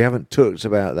 isn't it? We haven't talked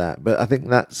about that, but I think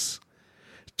that's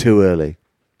too early.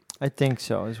 I think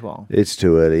so as well. It's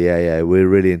too early. Yeah. We're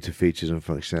really into features and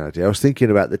functionality. I was thinking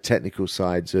about the technical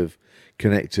sides of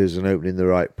connectors and opening the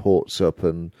right ports up,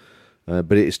 and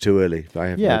but it's too early.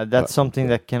 That's something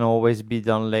that can always be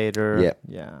done later.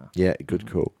 Yeah, good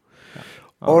call.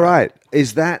 All right.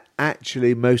 Is that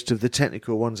actually most of the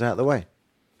technical ones out of the way?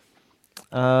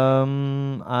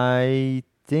 I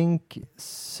think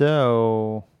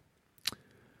so.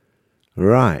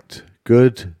 Right.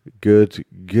 Good.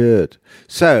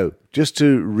 So, just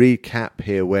to recap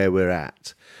here where we're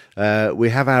at. We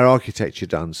have our architecture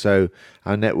done, so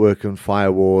our network and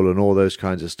firewall and all those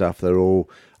kinds of stuff, they're all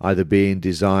either being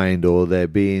designed or they're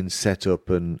being set up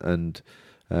and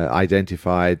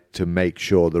identified to make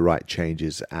sure the right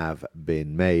changes have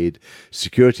been made.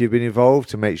 Security have been involved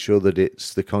to make sure that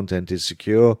the content is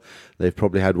secure. They've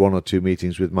probably had 1 or 2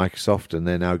 meetings with Microsoft, and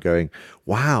they're now going,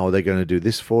 wow, they're going to do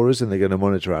this for us, and they're going to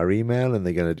monitor our email, and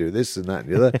they're going to do this and that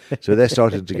and the other. So they're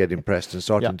starting to get impressed and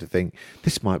starting to think,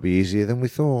 this might be easier than we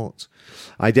thought.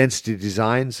 Identity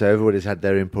design, so everybody's had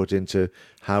their input into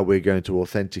how we're going to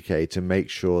authenticate and make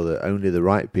sure that only the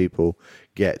right people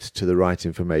get to the right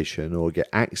information or get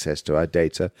access to our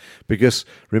data. Because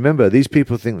remember, these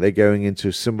people think they're going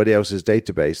into somebody else's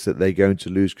database that they're going to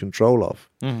lose control of.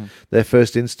 Their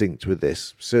first instinct with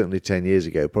this, certainly 10 years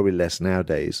ago, probably less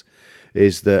nowadays,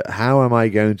 is that how am I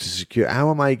going to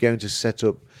set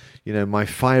up, my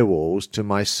firewalls to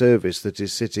my service that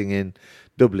is sitting in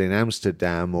Dublin,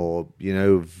 Amsterdam, or,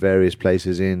 various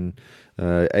places in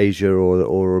Asia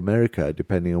or America,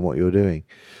 depending on what you're doing.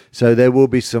 So there will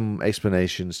be some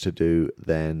explanations to do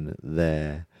then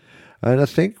there. And I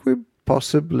think we're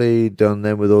possibly done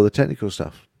then with all the technical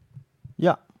stuff.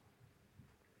 Yeah.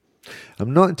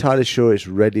 I'm not entirely sure it's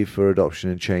ready for adoption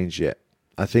and change yet.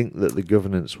 I think that the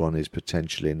governance one is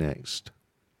potentially next.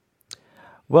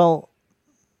 Well,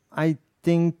 I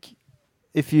think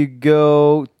if you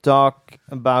go talk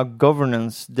about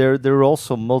governance, there are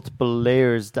also multiple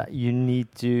layers that you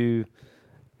need to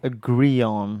agree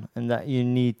on and that you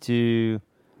need to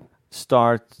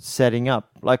start setting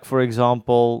up. Like, for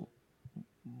example,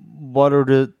 what are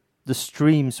the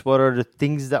streams, what are the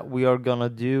things that we are going to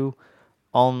do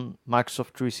on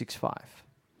Microsoft 365?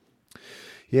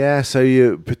 Yeah, so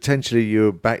you're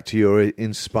back to your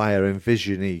Inspire,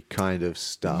 Envision-y kind of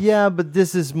stuff. Yeah, but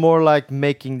this is more like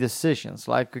making decisions.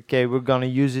 Like, okay, we're going to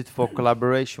use it for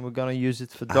collaboration. We're going to use it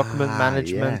for document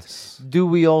management. Yes. Do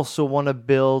we also want to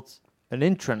build an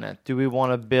intranet? Do we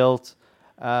want to build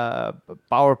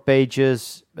Power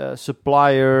Pages,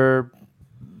 supplier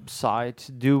site?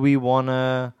 Do we want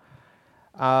to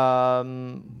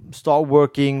start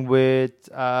working with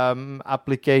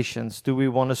applications? Do we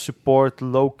want to support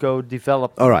low-code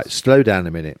development? All right, slow down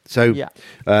a minute. So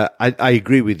I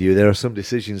agree with you. There are some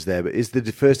decisions there, but is the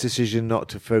first decision not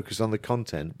to focus on the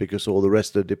content because all the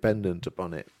rest are dependent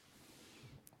upon it?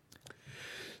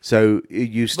 So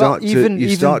you start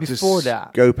to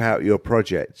scope out your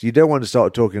project. You don't want to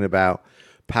start talking about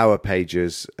Power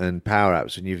Pages and Power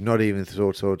Apps when you've not even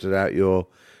sorted out your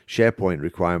SharePoint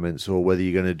requirements or whether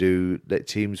you're going to do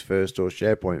Teams first or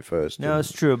SharePoint first. No,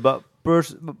 it's true. But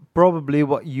probably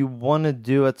what you want to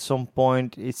do at some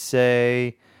point is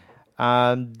say,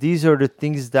 these are the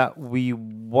things that we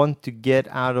want to get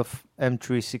out of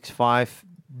M365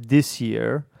 this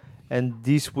year. And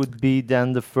these would be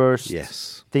then the first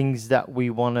things that we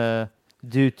want to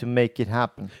do to make it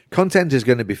happen. Content is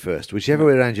going to be first. Whichever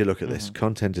way around you look at this,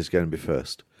 content is going to be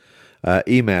first.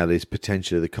 Email is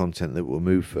potentially the content that will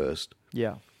move first.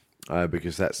 Yeah.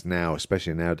 Because that's now,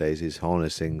 especially nowadays, is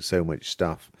harnessing so much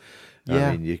stuff. Yeah.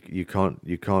 I mean, you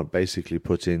can't basically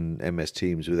put in MS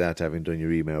Teams without having done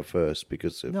your email first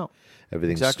because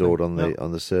everything's stored on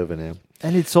the server now.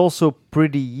 And it's also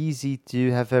pretty easy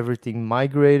to have everything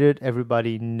migrated.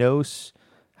 Everybody knows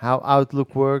how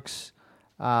Outlook works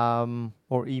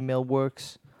or email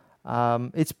works.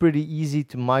 It's pretty easy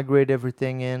to migrate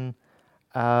everything in.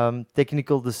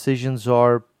 Technical decisions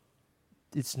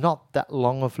it's not that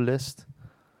long of a list.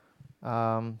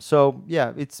 So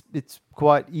yeah, it's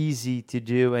quite easy to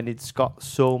do, and it's got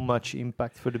so much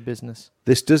impact for the business.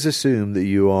 This does assume that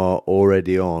you are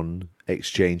already on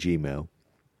Exchange email.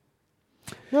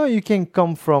 No, you can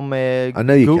come from a I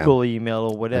know you Google email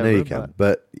or whatever. I know you can,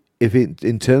 but if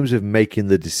in terms of making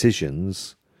the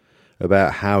decisions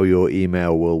about how your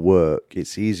email will work,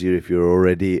 it's easier if you're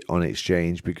already on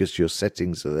Exchange because your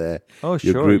settings are there, Oh,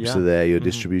 your sure, groups yeah. are there, your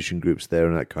distribution groups there,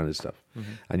 and that kind of stuff.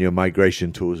 And your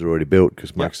migration tools are already built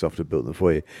because Microsoft have built them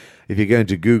for you. If you're going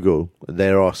to Google,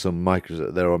 there are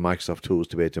Microsoft tools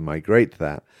to be able to migrate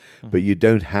that, but you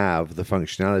don't have the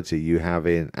functionality you have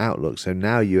in Outlook. So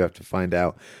now you have to find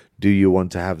out, do you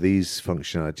want to have these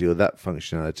functionality or that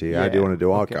functionality? How do you want to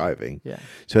do okay. archiving? Yeah.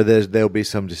 So there'll be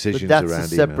some But decisions that's around a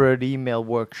separate email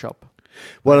workshop.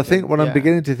 Well, I think what I'm Yeah.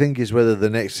 beginning to think is whether the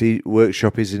next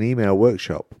workshop is an email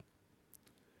workshop.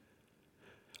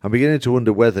 I'm beginning to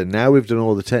wonder whether now we've done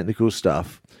all the technical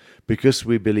stuff, because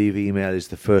we believe email is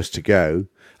the first to go,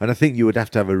 and I think you would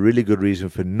have to have a really good reason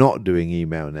for not doing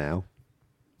email now.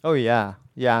 Oh yeah,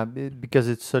 yeah, because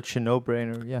it's such a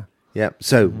no-brainer. Yeah. Yeah,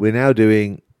 so we're now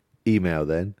doing email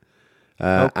then.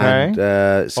 Okay. And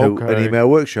so an Okay. email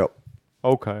workshop.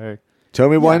 Okay. Tell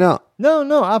me why Yeah. not?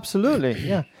 No, absolutely.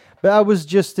 Yeah. But I was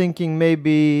just thinking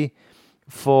maybe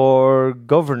for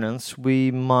governance, we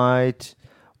might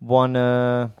want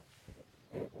to,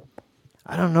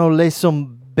 I don't know, lay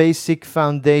some basic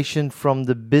foundation from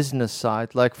the business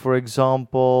side. Like, for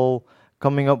example,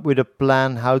 coming up with a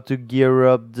plan how to gear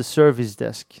up the service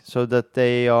desk so that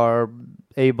they are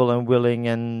able and willing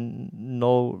and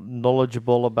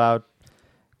knowledgeable about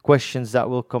questions that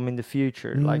will come in the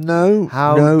future. Like,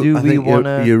 how do I we think want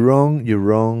to... You're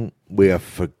wrong. We have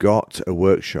forgot a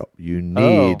workshop. You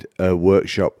need a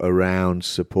workshop around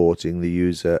supporting the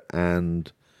user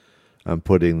and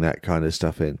putting that kind of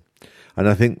stuff in. And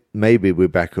I think maybe we're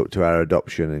back up to our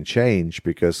adoption and change,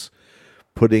 because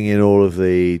putting in all of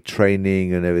the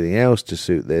training and everything else to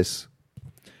suit this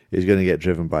is going to get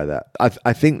driven by that.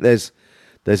 I think there's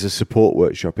a support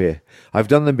workshop here. I've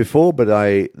done them before, but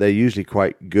they're usually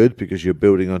quite good because you're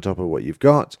building on top of what you've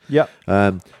got. Yeah.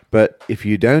 But if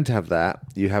you don't have that,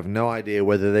 you have no idea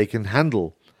whether they can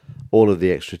handle all of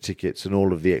the extra tickets and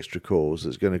all of the extra calls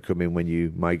that's going to come in when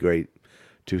you migrate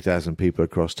 2,000 people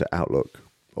across to Outlook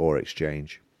or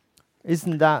Exchange.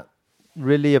 Isn't that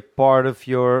really a part of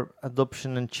your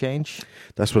adoption and change?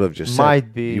 That's what I've just said.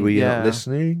 Might be, Were you yeah. not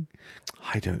listening?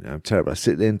 I don't know. I'm terrible. I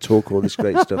sit there and talk all this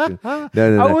great stuff. No.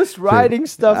 I was writing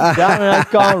stuff down and I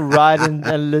can't write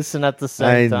and listen at the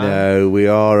same time. I know. We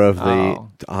are of the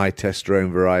Oh. high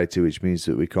testosterone variety, which means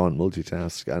that we can't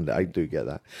multitask, and I do get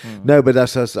that. No, but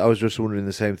I was just wondering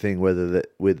the same thing, whether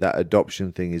with that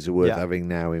adoption thing is worth Yeah. having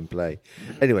now in play.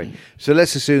 Anyway, so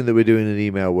let's assume that we're doing an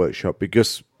email workshop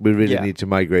because we really Yeah. need to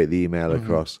migrate the email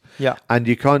across. Yeah. And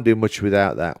you can't do much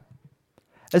without that.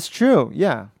 It's true,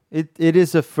 yeah. It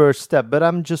is a first step, but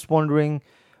I'm just wondering,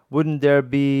 wouldn't there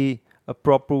be a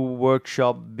proper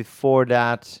workshop before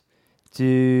that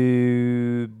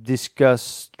to discuss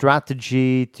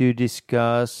strategy, to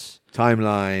discuss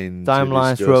Timelines,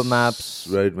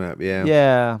 roadmap,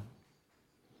 yeah,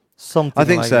 something I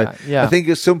think like so. that. Yeah. I think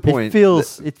at some point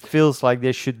it feels like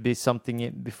there should be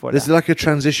something before there's that. like a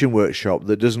transition workshop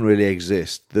that doesn't really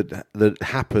exist, that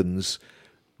happens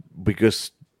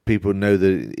because people know that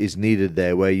it is needed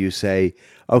there, where you say,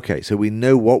 okay, so we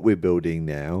know what we're building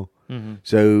now. Mm-hmm.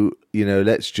 So,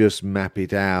 let's just map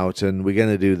it out, and we're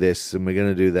going to do this and we're going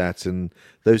to do that. And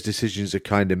those decisions are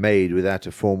kind of made without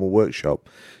a formal workshop.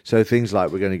 So things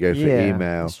like we're going to go for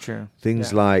email. That's true.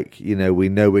 Things Yeah. like, we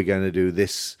know we're going to do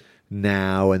this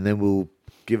now, and then we'll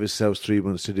give ourselves 3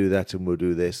 months to do that, and we'll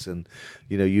do this. And,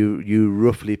 you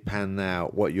roughly pan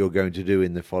out what you're going to do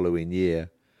in the following year.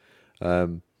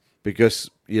 Because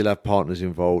you'll have partners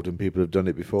involved and people have done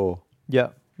it before. Yeah.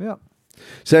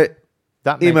 So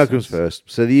That email makes comes sense. first.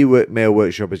 So the email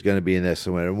workshop is going to be in there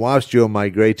somewhere. And whilst you're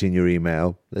migrating your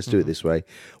email, let's do it this way.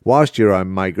 Whilst you're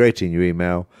migrating your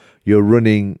email, you're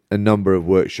running a number of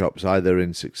workshops either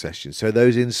in succession. So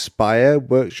those Inspire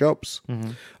workshops,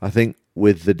 I think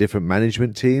with the different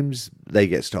management teams, they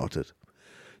get started.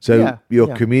 So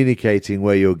you're communicating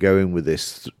where you're going with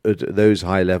this at those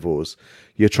high levels.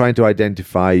 You're trying to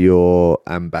identify your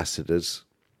ambassadors.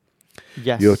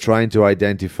 Yes. You're trying to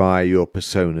identify your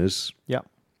personas. Yeah.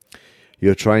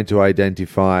 You're trying to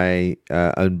identify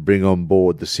and bring on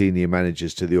board the senior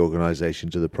managers to the organization,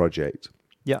 to the project.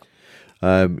 Yeah.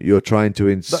 You're trying to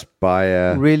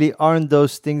inspire. Really, aren't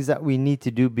those things that we need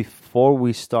to do before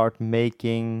we start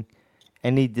making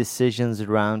any decisions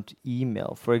around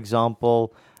email? For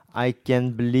example, I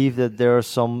can believe that there are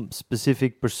some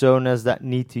specific personas that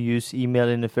need to use email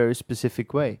in a very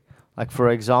specific way. Like, for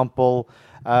example,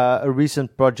 a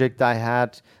recent project I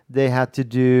had, they had to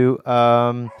do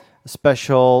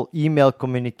special email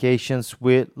communications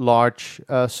with large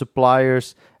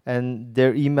suppliers, and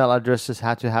their email addresses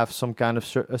had to have some kind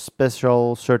of a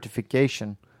special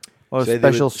certification or So a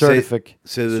special certificate.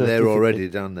 So that they're already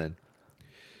done then.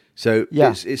 So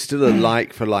Yeah. it's still a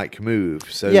like-for-like move.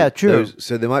 So Yeah, true.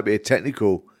 So there might be a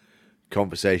technical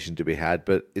conversation to be had,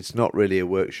 but it's not really a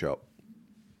workshop.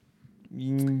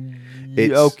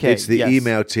 It's the yes.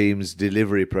 email team's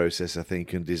delivery process, I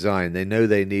think, and design. They know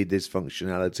they need this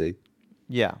functionality.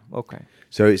 Yeah, okay.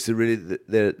 So it's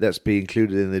that's be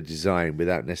included in the design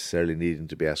without necessarily needing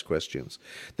to be asked questions.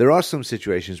 There are some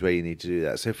situations where you need to do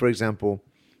that. So, for example,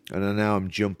 and I know I'm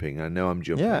jumping,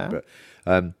 Yeah. but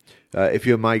if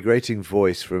you're migrating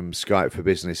voice from Skype for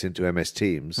Business into MS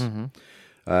Teams,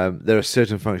 there are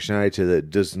certain functionality that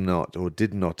does not or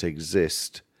did not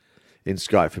exist in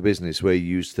Skype for Business where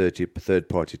you use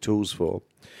third-party tools for.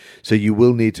 So you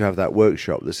will need to have that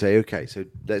workshop that say, okay, so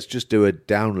let's just do a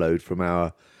download from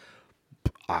our,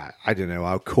 I don't know,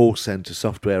 our call center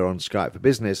software on Skype for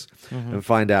Business and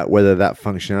find out whether that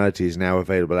functionality is now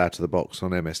available out of the box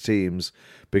on MS Teams,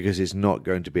 because it's not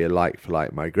going to be a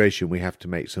like-for-like migration. We have to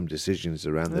make some decisions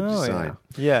around the design.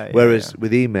 Yeah. Whereas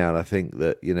with email, I think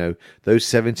that, those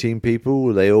 17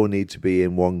 people, they all need to be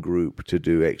in one group to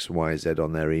do X, Y, Z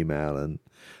on their email. And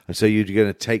so you're going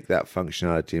to take that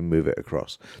functionality and move it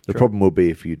across. The problem will be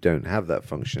if you don't have that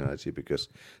functionality, because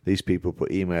these people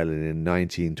put email in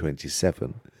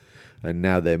 1927 and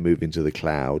now they're moving to the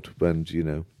cloud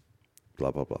and,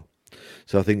 blah, blah, blah.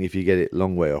 So I think if you get it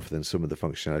long way off, then some of the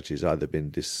functionality has either been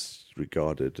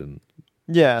disregarded and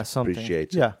something.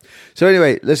 appreciated. Yeah. So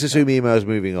anyway, let's assume email's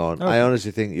moving on. Okay. I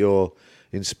honestly think your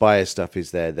Inspire stuff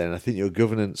is there then. I think your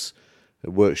governance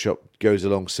workshop goes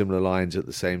along similar lines at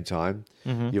the same time.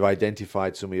 You've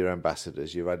identified some of your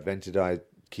ambassadors. You've identified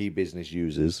key business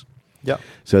users. Yeah.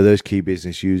 So those key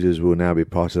business users will now be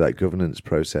part of that governance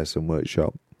process and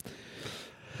workshop.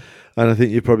 And I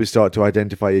think you probably start to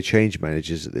identify your change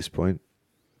managers at this point.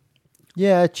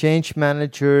 Yeah, change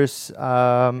managers,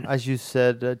 as you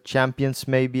said, champions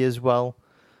maybe as well.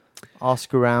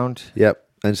 Ask around. Yep.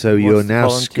 And so Wants you're to now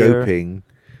volunteer. scoping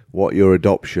what your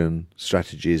adoption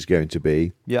strategy is going to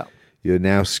be. Yeah. You're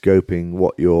now scoping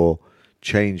what your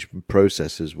change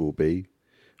processes will be,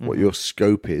 what your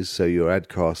scope is, so your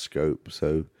ADCAR scope.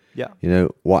 So, Yeah.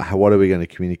 what are we going to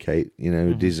communicate?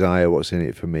 Desire, what's in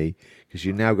it for me? Because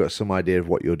you've now got some idea of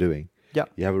what you're doing. Yeah.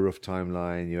 You have a rough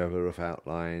timeline, you have a rough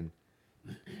outline.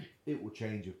 It will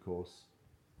change, of course.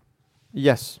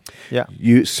 Yes. Yeah.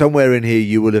 You somewhere in here,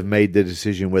 you will have made the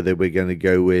decision whether we're going to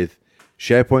go with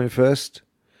SharePoint first,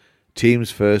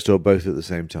 Teams first, or both at the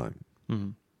same time.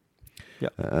 Yeah.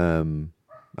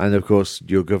 And of course,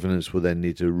 your governance will then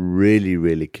need to really,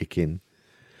 really kick in,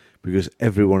 because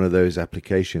every one of those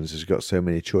applications has got so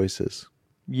many choices.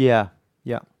 Yeah.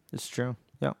 Yeah. It's true.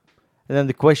 Yeah. And then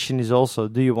the question is also,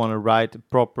 do you want to write a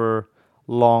proper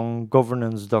long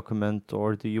governance document,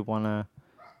 or do you want to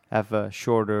have a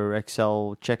shorter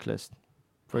Excel checklist,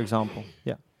 for example?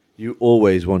 Yeah. You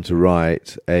always want to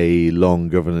write a long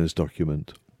governance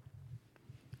document.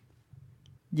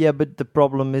 Yeah, but the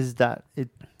problem is that it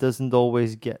doesn't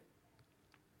always get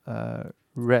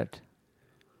read.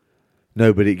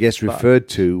 No, but it gets referred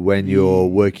to when you're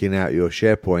working out your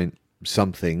SharePoint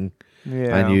something,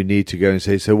 Yeah. and you need to go and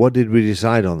say, so what did we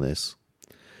decide on this?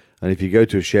 And if you go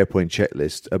to a SharePoint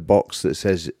checklist, a box that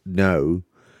says no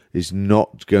is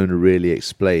not going to really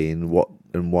explain what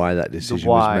and why that decision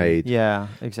was made. Yeah,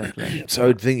 exactly. So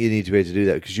I think you need to be able to do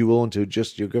that, because you will want to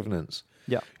adjust your governance.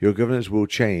 Yeah. Your governance will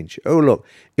change. Oh, look,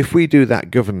 if we do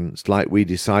that governance like we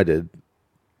decided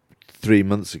 3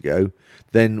 months ago,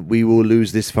 then we will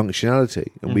lose this functionality,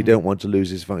 and we don't want to lose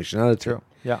this functionality. True.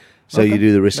 Yeah. So Okay. you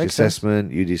do the risk Makes sense.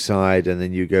 assessment, you decide, and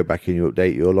then you go back and you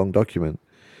update your long document,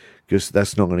 because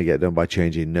that's not going to get done by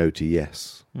changing no to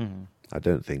yes. I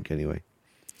don't think, anyway.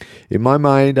 In my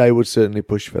mind, I would certainly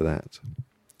push for that.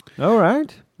 All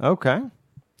right. Okay.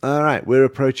 All right, we're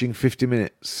approaching 50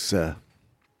 minutes.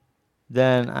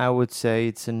 Then I would say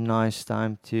it's a nice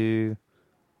time to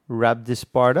wrap this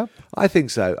part up. I think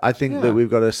so. I think Yeah. that we've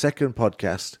got a second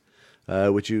podcast,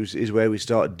 which is where we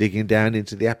start digging down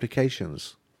into the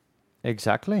applications.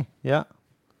 Exactly. Yeah.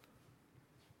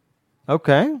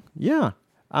 Okay. Yeah.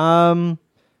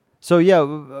 So yeah,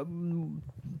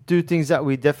 two things that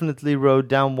we definitely wrote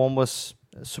down. One was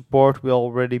support. We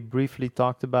already briefly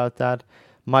talked about that.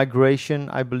 Migration.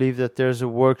 I believe that there's a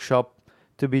workshop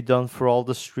to be done for all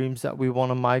the streams that we want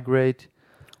to migrate.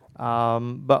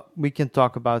 But we can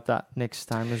talk about that next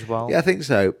time as well. Yeah, I think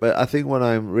so. But I think what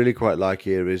I'm really quite like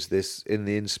here is this in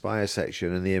the Inspire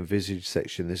section and the Envisage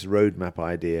section, this roadmap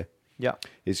idea Yeah.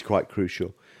 is quite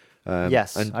crucial.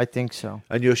 Yes, and I think so.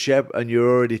 and you're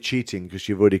already cheating because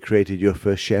you've already created your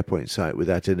first SharePoint site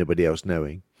without anybody else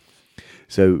knowing.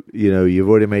 So you've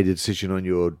already made a decision on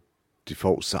your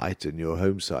default site and your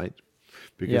home site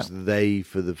because they,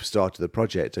 for the start of the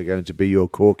project, are going to be your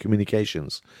core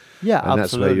communications. Yeah, And absolutely.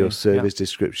 that's where your service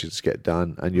descriptions get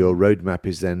done, and your roadmap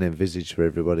is then envisaged for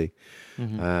everybody.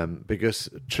 Because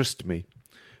trust me,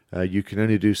 you can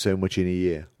only do so much in a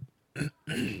year.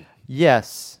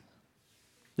 Yes.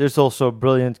 There's also a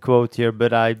brilliant quote here,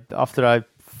 but after I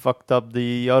fucked up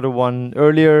the other one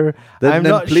earlier, I'm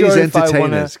not please sure if I entertain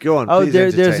want us. Go on. Oh, please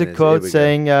there's entertain a us. Here quote we go.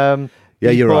 saying, Yeah,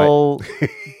 you're right.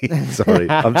 people, Sorry.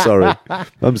 I'm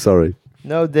sorry.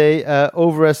 no, they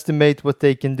overestimate what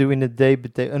they can do in a day,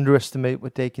 but they underestimate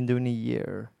what they can do in a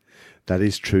year. That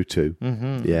is true too.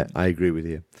 Mm-hmm. Yeah, I agree with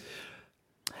you.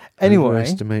 Anyway,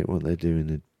 Underestimate what they do in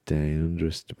a day.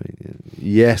 Underestimate.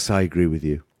 Yes, I agree with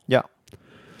you. yeah.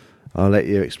 I'll let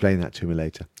you explain that to me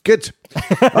later. Good.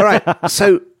 All right.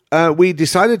 So we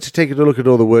decided to take a look at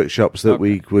all the workshops that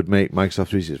we would make Microsoft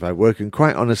 365 work. And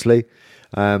quite honestly,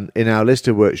 in our list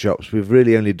of workshops, we've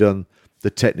really only done the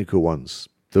technical ones,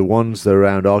 the ones that are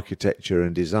around architecture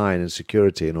and design and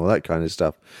security and all that kind of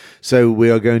stuff. So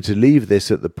we are going to leave this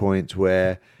at the point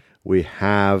where we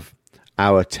have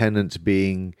our tenant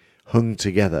being hung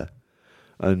together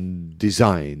and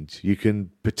designed. You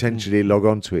can potentially log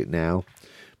on to it now,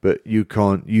 but you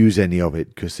can't use any of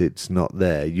it because it's not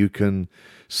there. You can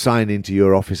sign into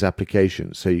your Office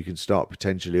application, so you can start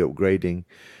potentially upgrading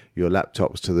your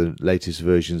laptops to the latest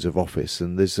versions of Office.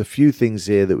 And there's a few things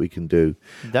here that we can do.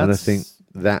 And I think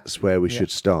that's where we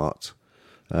should start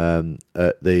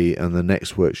at the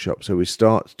next workshop. So we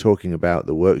start talking about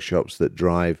the workshops that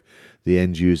drive the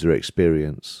end user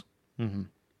experience. Mm-hmm.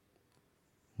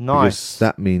 Because Nice.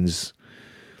 that means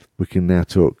we can now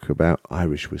talk about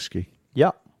Irish whiskey.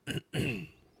 Yeah.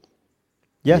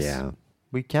 Yes, Yeah.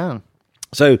 we can.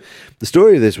 So the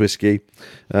story of this whiskey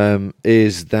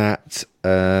is that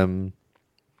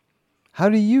How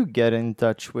do you get in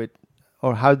touch with,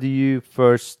 or how do you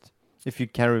first, if you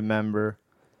can remember,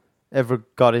 ever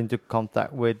got into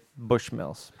contact with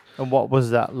Bushmills? And what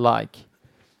was that like?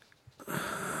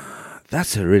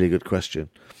 that's a really good question.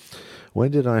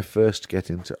 When did I first get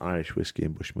into Irish whiskey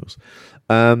and Bushmills?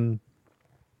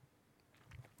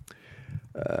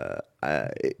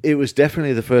 It was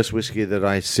definitely the first whiskey that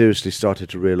I seriously started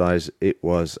to realise it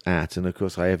was at. And of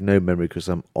course, I have no memory because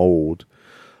I'm old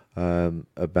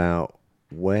about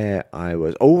where I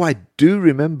was. Oh, I do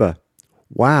remember.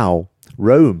 Wow,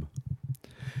 Rome.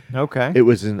 Okay. It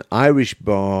was an Irish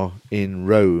bar in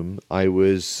Rome. I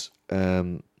was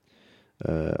the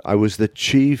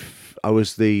chief. I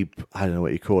don't know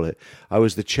what you call it. I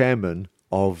was the chairman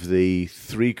of the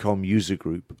 3Com user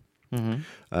group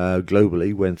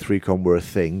globally when 3Com were a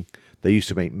thing. They used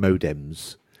to make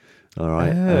modems, all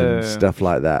right, and stuff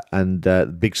like that, and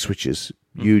big switches,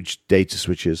 huge data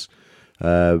switches,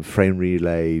 frame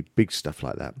relay, big stuff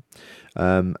like that,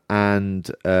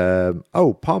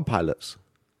 Palm Pilots.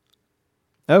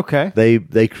 Okay.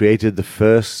 They created the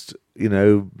first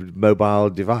mobile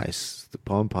device, the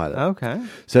Palm Pilot. Okay.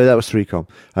 So that was 3Com,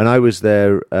 and I was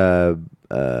their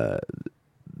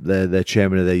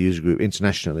chairman of their user group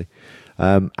internationally,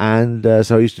 so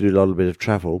I used to do a little bit of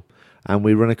travel, and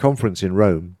we run a conference in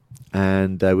Rome,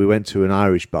 and we went to an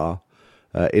Irish bar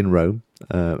in Rome,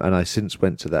 and I since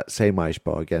went to that same Irish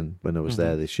bar again when I was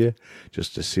there this year,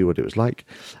 just to see what it was like,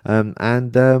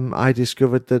 and I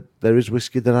discovered that there is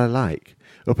whiskey that I like.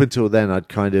 Up until then, I'd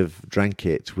kind of drank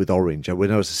it with orange.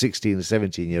 When I was a 16 or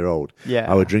 17-year-old,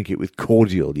 Yeah. I would drink it with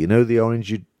cordial. You know the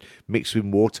orange you mix with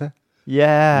water?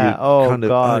 Yeah.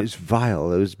 God. It's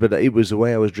vile. But it was the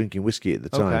way I was drinking whiskey at the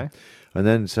time. Okay. And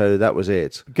then, so that was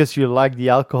it. Because you liked the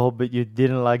alcohol, but you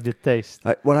didn't like the taste.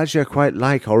 Actually, I quite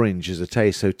like orange as a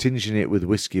taste. So tinging it with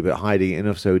whiskey, but hiding it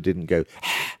enough so it didn't go,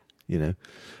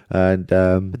 And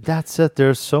But that said, there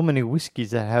are so many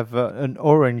whiskeys that have an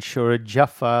orange or a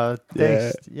Jaffa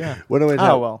taste. Yeah. When I went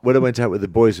out with the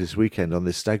boys this weekend on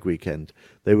this stag weekend,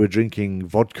 they were drinking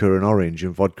vodka and orange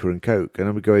and vodka and Coke, and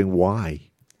I'm going, why?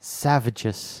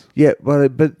 Savages. Yeah, well,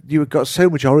 but you've got so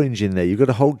much orange in there. You've got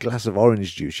a whole glass of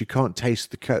orange juice. You can't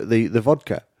taste the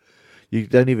vodka. You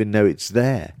don't even know it's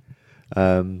there.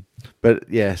 But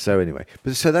yeah, so anyway,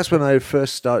 so that's when I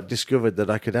first discovered that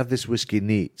I could have this whiskey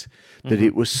neat, that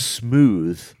it was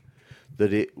smooth,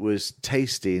 that it was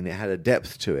tasty, and it had a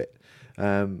depth to it.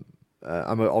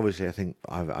 Obviously, I think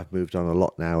I've moved on a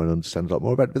lot now and understand a lot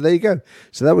more about it. But there you go.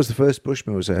 So that was the first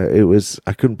Bushmills.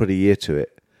 I couldn't put a year to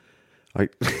it. Boy.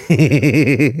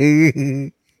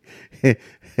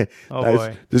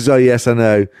 Yes, I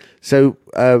know. So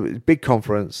big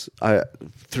conference,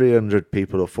 300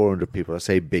 people or 400 people. I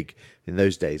say big. In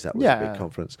those days, that was a big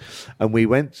conference, and we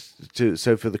went to.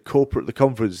 So for the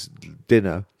conference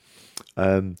dinner,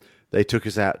 they took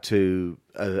us out to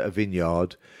a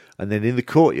vineyard, and then in the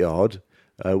courtyard,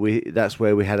 that's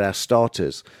where we had our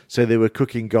starters. So they were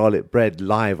cooking garlic bread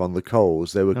live on the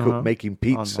coals. They were making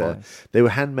pizza. Oh, nice. They were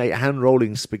hand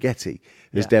rolling spaghetti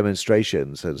as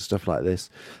demonstrations and stuff like this.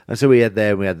 And so we had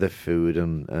the food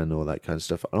and all that kind of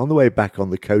stuff. And on the way back on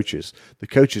the coaches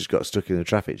got stuck in a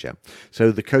traffic jam.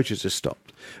 So the coaches just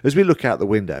stopped. As we look out the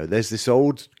window, there's this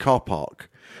old car park,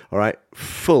 all right,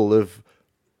 full of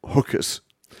hookers.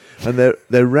 And they're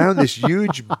around this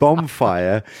huge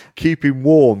bonfire, keeping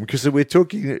warm, because we're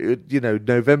talking,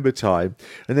 November time,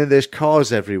 and then there's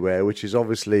cars everywhere, which is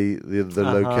obviously the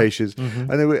locations,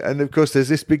 and of course there's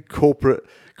this big corporate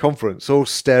conference all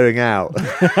staring out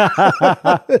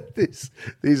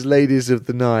these ladies of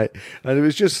the night, and it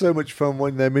was just so much fun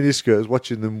when their miniskirts,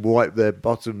 watching them wipe their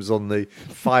bottoms on the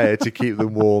fire to keep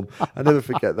them warm. I never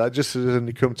forget that. Just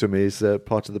suddenly come to me as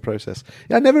part of the process.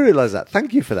 Yeah, I never realised that.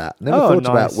 Thank you for that. Never thought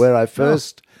about where I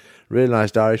first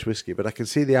realised Irish whiskey, but I can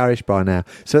see the Irish bar now.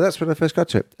 So that's when I first got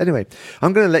to it. Anyway,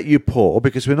 I'm going to let you pour,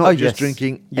 because we're not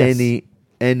drinking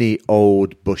any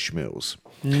old Bushmills.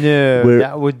 No,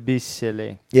 that would be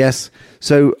silly. Yes.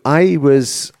 So I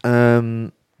was, I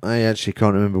actually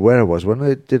can't remember where I was. When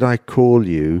did I call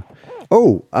you?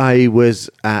 Oh, I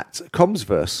was at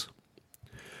Comsverse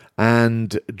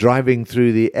and driving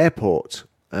through the airport.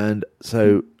 And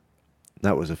so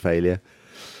that was a failure.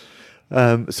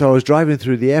 So I was driving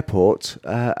through the airport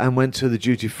and went to the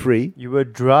duty free. You were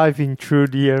driving through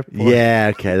the airport.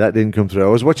 Yeah, okay, that didn't come through. I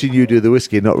was watching you do the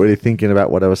whiskey, not really thinking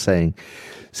about what I was saying.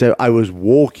 So I was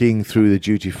walking through the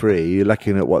duty free,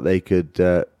 looking at what they could,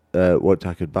 what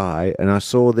I could buy, and I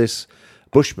saw this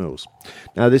Bushmills.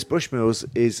 Now, this Bushmills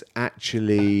is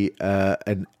actually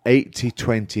an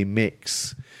 80-20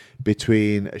 mix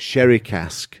between a sherry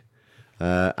cask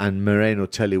and Moraine will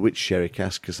tell you which sherry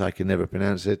cask, because I can never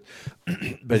pronounce it.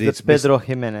 But it's Pedro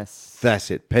Jimenez. That's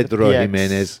it, Pedro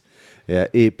Jimenez. Yeah,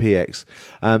 EPX.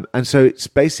 And so it's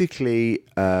basically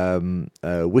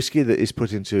whiskey that is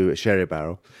put into a sherry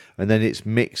barrel, and then it's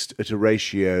mixed at a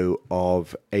ratio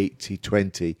of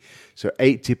 80-20. So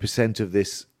 80% of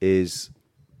this is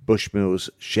Bushmills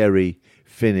sherry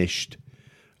finished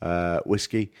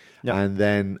whiskey, and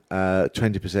then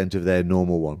 20% of their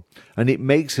normal one. And it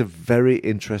makes a very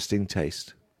interesting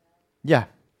taste. Yeah,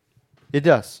 it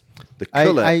does. The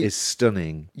colour is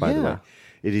stunning, by the way.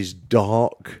 It is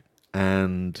dark.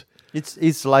 And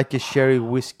it's like a sherry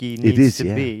whiskey needs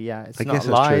to be. Yeah, it's not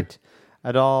light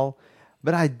at all.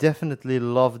 But I definitely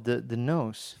love the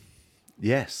nose.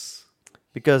 Yes,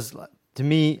 because to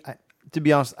me, to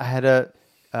be honest, I had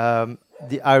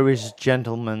the Irish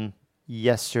Gentleman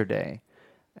yesterday,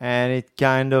 and it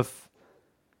kind of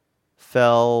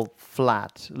fell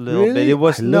flat a little bit. It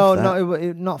was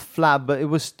not flat, but it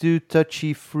was too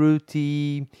touchy,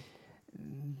 fruity.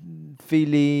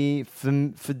 Feely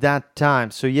for that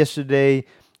time. So yesterday,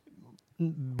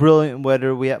 brilliant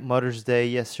weather. We had Mother's Day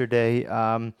yesterday.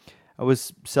 I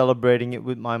was celebrating it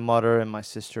with my mother and my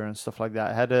sister and stuff like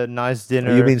that. I had a nice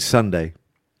dinner. You mean Sunday?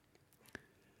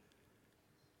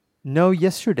 No,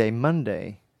 yesterday,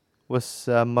 Monday, was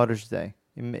Mother's Day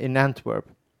in Antwerp.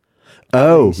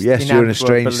 Oh, yes, you're in a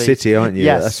strange city, aren't you?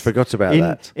 Yes. I forgot about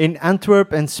that. In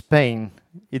Antwerp and Spain.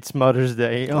 It's Mother's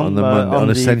Day on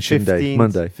Ascension Day,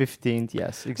 Monday, 15th.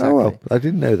 Yes, exactly. Oh well, I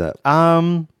didn't know that.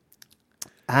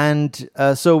 And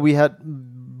so we had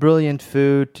brilliant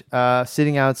food,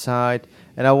 sitting outside,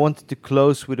 and I wanted to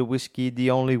close with a whiskey.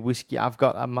 The only whiskey I've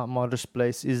got at my mother's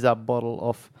place is that bottle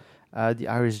of the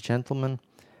Irish Gentleman,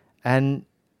 and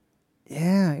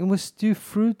it was too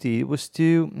fruity. It was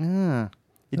too.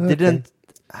 It didn't.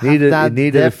 It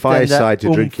needed a fireside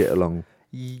to drink it along.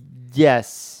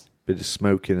 Yes. Bit of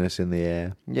smokiness in the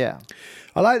air. Yeah,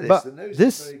 I like this. But the nose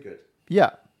is very good. Yeah,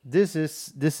 this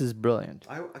is brilliant.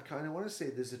 I kind of want to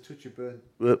say there's a touch of burnt.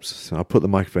 Whoops! I'll put the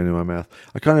microphone in my mouth.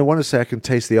 I kind of want to say I can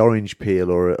taste the orange peel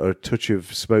or a touch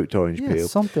of smoked orange peel,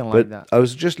 something like that. I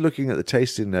was just looking at the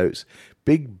tasting notes.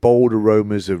 Big bold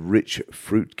aromas of rich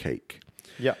fruit cake.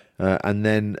 Yeah, and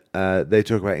then they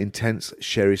talk about intense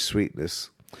sherry sweetness.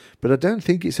 But I don't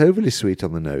think it's overly sweet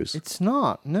on the nose. It's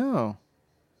not, no.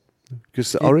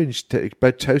 Because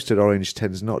but toasted orange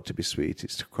tends not to be sweet.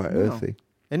 It's quite earthy.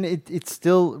 And it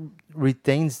still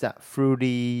retains that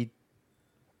fruity,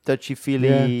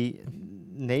 touchy-feely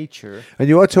nature. And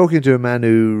you are talking to a man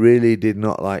who really did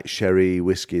not like sherry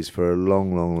whiskies for a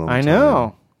long, long, long time. I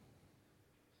know.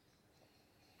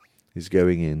 He's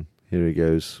going in. Here he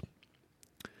goes.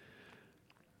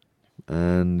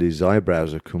 And his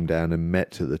eyebrows have come down and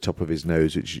met at the top of his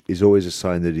nose, which is always a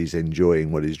sign that he's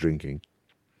enjoying what he's drinking.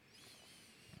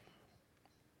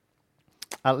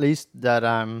 At least that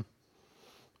I'm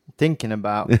thinking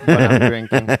about what I'm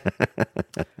drinking.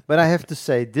 But I have to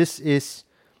say, this is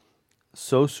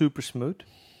so super smooth.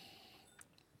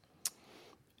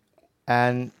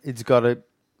 And it's got a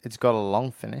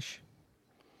long finish.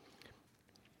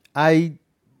 I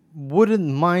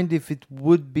wouldn't mind if it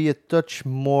would be a touch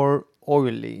more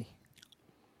oily,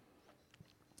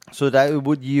 so that it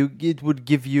would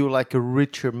give you like a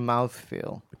richer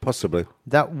mouthfeel. Possibly.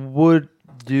 That would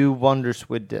do wonders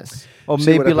with this, or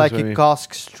See maybe like when a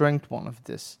cask strength one of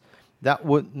this. That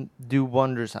would do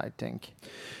wonders, I think.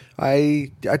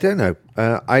 I don't know.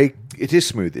 It is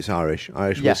smooth. It's Irish.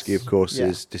 Irish whiskey, of course,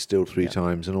 is distilled 3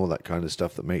 times and all that kind of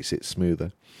stuff that makes it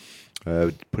smoother.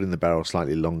 Put in the barrel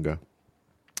slightly longer.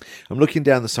 I'm looking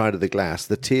down the side of the glass.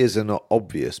 The tears are not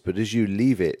obvious, but as you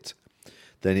leave it,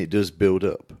 then it does build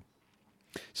up.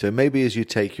 So maybe as you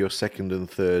take your second and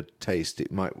third taste,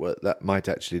 that might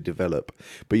actually develop.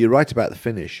 But you're right about the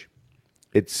finish.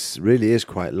 It really is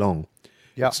quite long.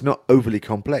 Yep. It's not overly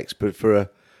complex, but for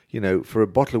a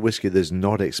bottle of whiskey that's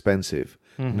not expensive,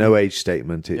 no age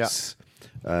statement. It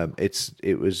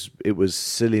was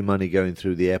silly money going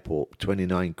through the airport,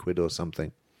 29 quid or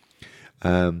something.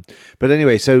 But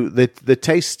anyway, so the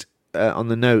taste on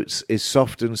the notes is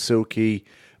soft and silky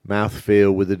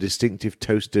mouthfeel with a distinctive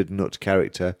toasted nut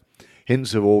character,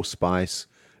 hints of allspice.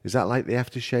 Is that like the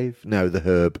aftershave? No, the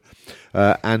herb,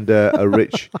 and a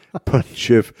rich punch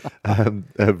of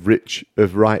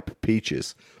ripe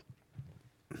peaches.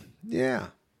 Yeah,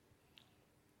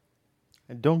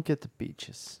 I don't get the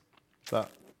peaches, but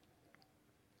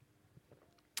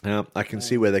I can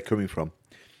see where they're coming from.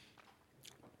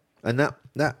 And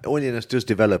that oiliness does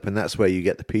develop, and that's where you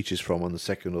get the peaches from on the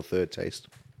second or third taste.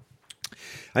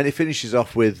 And it finishes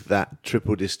off with that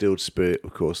triple distilled spirit,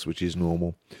 of course, which is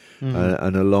normal,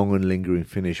 and a long and lingering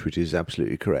finish, which is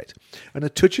absolutely correct. And a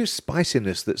touch of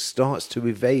spiciness that starts to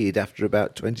evade after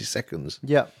about 20 seconds.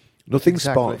 Yeah. Nothing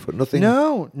exactly. sparkful, nothing...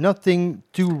 No, nothing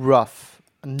too rough.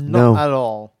 Not at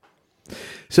all.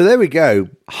 So there we go.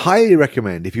 Highly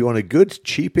recommend if you want a good,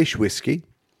 cheapish whiskey,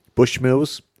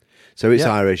 Bushmills. So it's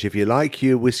Irish. If you like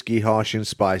your whiskey harsh and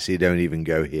spicy, don't even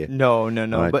go here. No.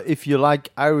 Right. But if you like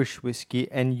Irish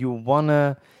whiskey and you want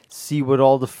to see what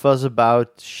all the fuzz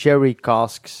about sherry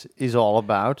casks is all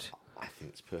about, I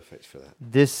think it's perfect for that.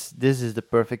 This is the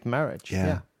perfect marriage.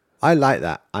 Yeah. I like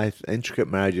that. Intricate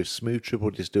marriage of smooth triple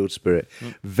distilled spirit.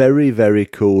 Very, very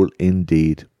cool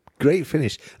indeed. Great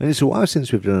finish. And it's a while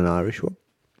since we've done an Irish one.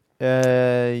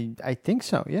 I think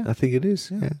so, yeah. I think it is,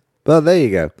 yeah. Well, there you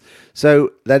go.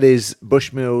 So that is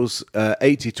Bushmills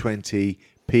 8020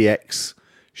 PX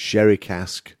Sherry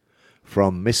Cask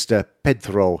from Mr.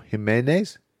 Pedro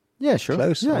Jimenez. Yeah, sure.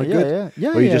 Close? Yeah, Or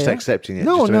are you just accepting it?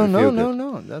 No, just to make it feel good?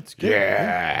 no. That's good.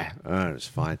 Yeah. Oh, it's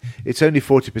fine. It's only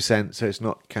 40%, so it's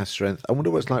not cask strength. I wonder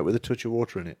what it's like with a touch of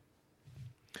water in it.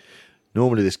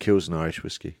 Normally this kills an Irish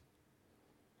whiskey.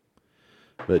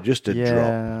 But just a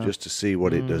drop, just to see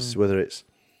what it does, whether it's...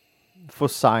 For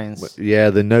science. Yeah,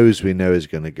 the nose we know is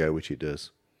going to go, which it does.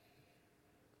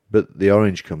 But the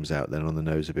orange comes out then on the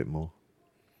nose a bit more.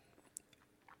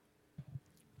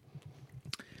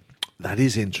 That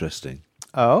is interesting.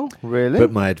 Oh, really?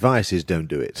 But my advice is don't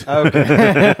do it.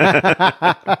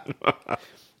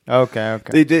 Okay.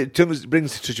 Okay. It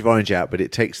brings a touch of orange out, but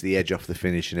it takes the edge off the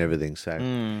finish and everything. So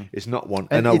it's not one.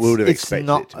 And I would have expected it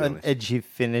to be It's not an edgy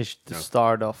finish to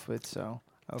start off with, so...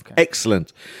 Okay.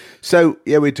 Excellent. So,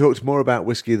 we talked more about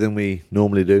whiskey than we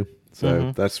normally do.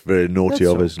 So that's very naughty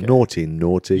of us. Naughty.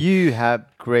 You have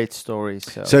great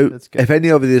stories. So that's good. If any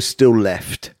of you is still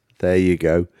left, there you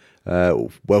go.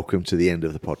 Welcome to the end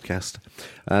of the podcast.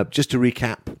 Just to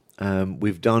recap,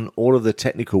 we've done all of the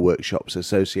technical workshops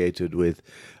associated with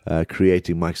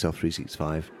creating Microsoft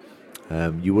 365.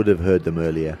 You would have heard them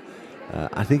earlier.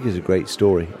 I think it's a great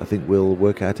story. I think we'll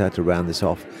work out how to round this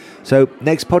off. So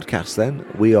next podcast then,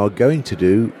 we are going to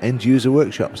do end-user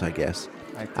workshops, I guess.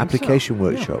 Application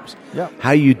workshops. Yeah.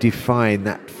 How you define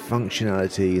that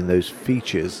functionality and those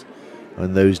features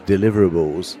and those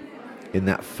deliverables in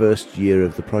that first year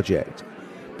of the project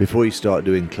before you start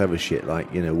doing clever shit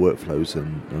like, you know, workflows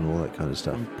and all that kind of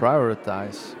stuff. And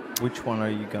prioritize. Which one are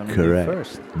you going to do Correct.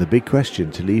 first? The big question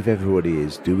to leave everybody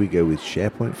is, do we go with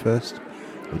SharePoint first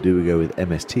or do we go with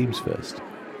MS Teams first?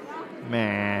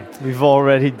 Meh. We've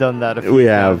already done that a few We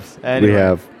times. have. Anyway. We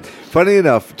have. Funny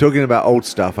enough, talking about old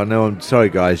stuff, I know I'm sorry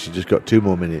guys, you just got 2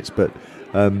 more minutes, but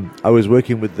I was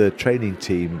working with the training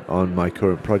team on my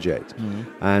current project,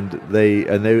 and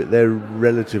they're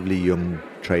relatively young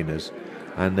trainers,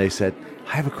 and they said,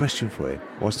 I have a question for you.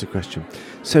 What's the question?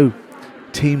 So,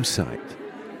 Team Site,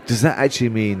 does that actually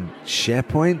mean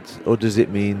SharePoint or does it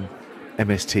mean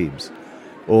MS Teams?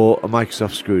 Or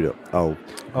Microsoft screwed up?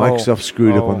 Microsoft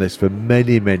screwed up on this for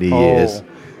many, many years.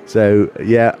 So,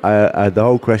 yeah, the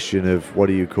whole question of what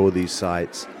do you call these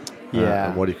sites?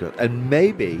 And what do you call, and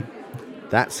maybe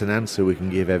that's an answer we can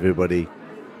give everybody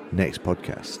next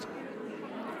podcast.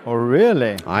 Oh,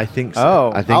 really? I think so.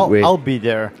 Oh, I think I'll be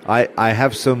there. I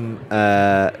have some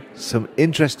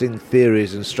interesting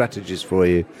theories and strategies for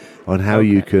you on how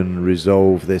you can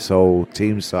resolve this whole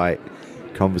team site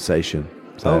conversation.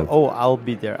 So, I'll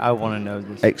be there. I want to know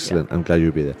this. excellent. Yeah. I'm glad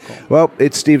you'll be there. Cool. Well,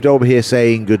 it's Steve Dolby here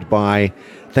saying goodbye.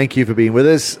 Thank you for being with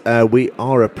us. We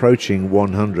are approaching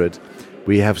 100.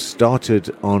 We have started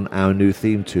on our new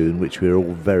theme tune, which we're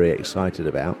all very excited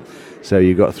about. So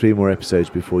you've got 3 more episodes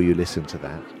before you listen to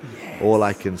that. Yes. All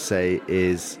I can say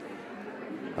is,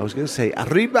 I was going to say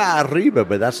arriba, arriba,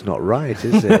 but that's not right,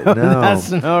 is it? No, that's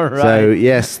not right. So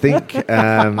yes, think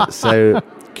so.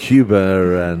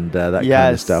 Cuba and that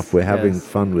kind of stuff. We're having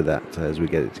fun with that as we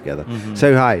get it together. Mm-hmm.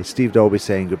 So hi, Steve Dolby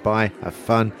saying goodbye. Have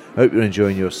fun. Hope you're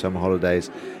enjoying your summer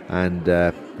holidays. And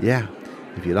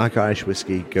if you like Irish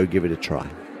whiskey, go give it a try.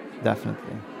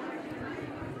 Definitely.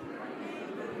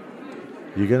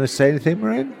 You going to say anything,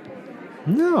 Maureen?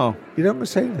 No. You don't want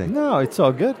to say anything? No, it's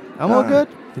all good. I'm all good.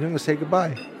 You're not going to say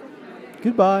goodbye?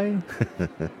 Goodbye.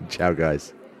 Ciao,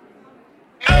 guys.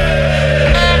 We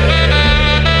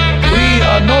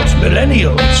are not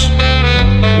millennials.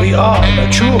 We are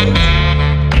matured.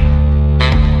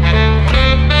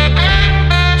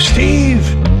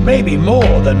 Steve may be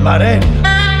more than Maren.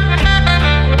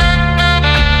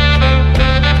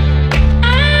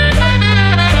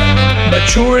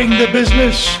 Maturing the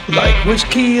business like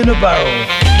whiskey in a barrel.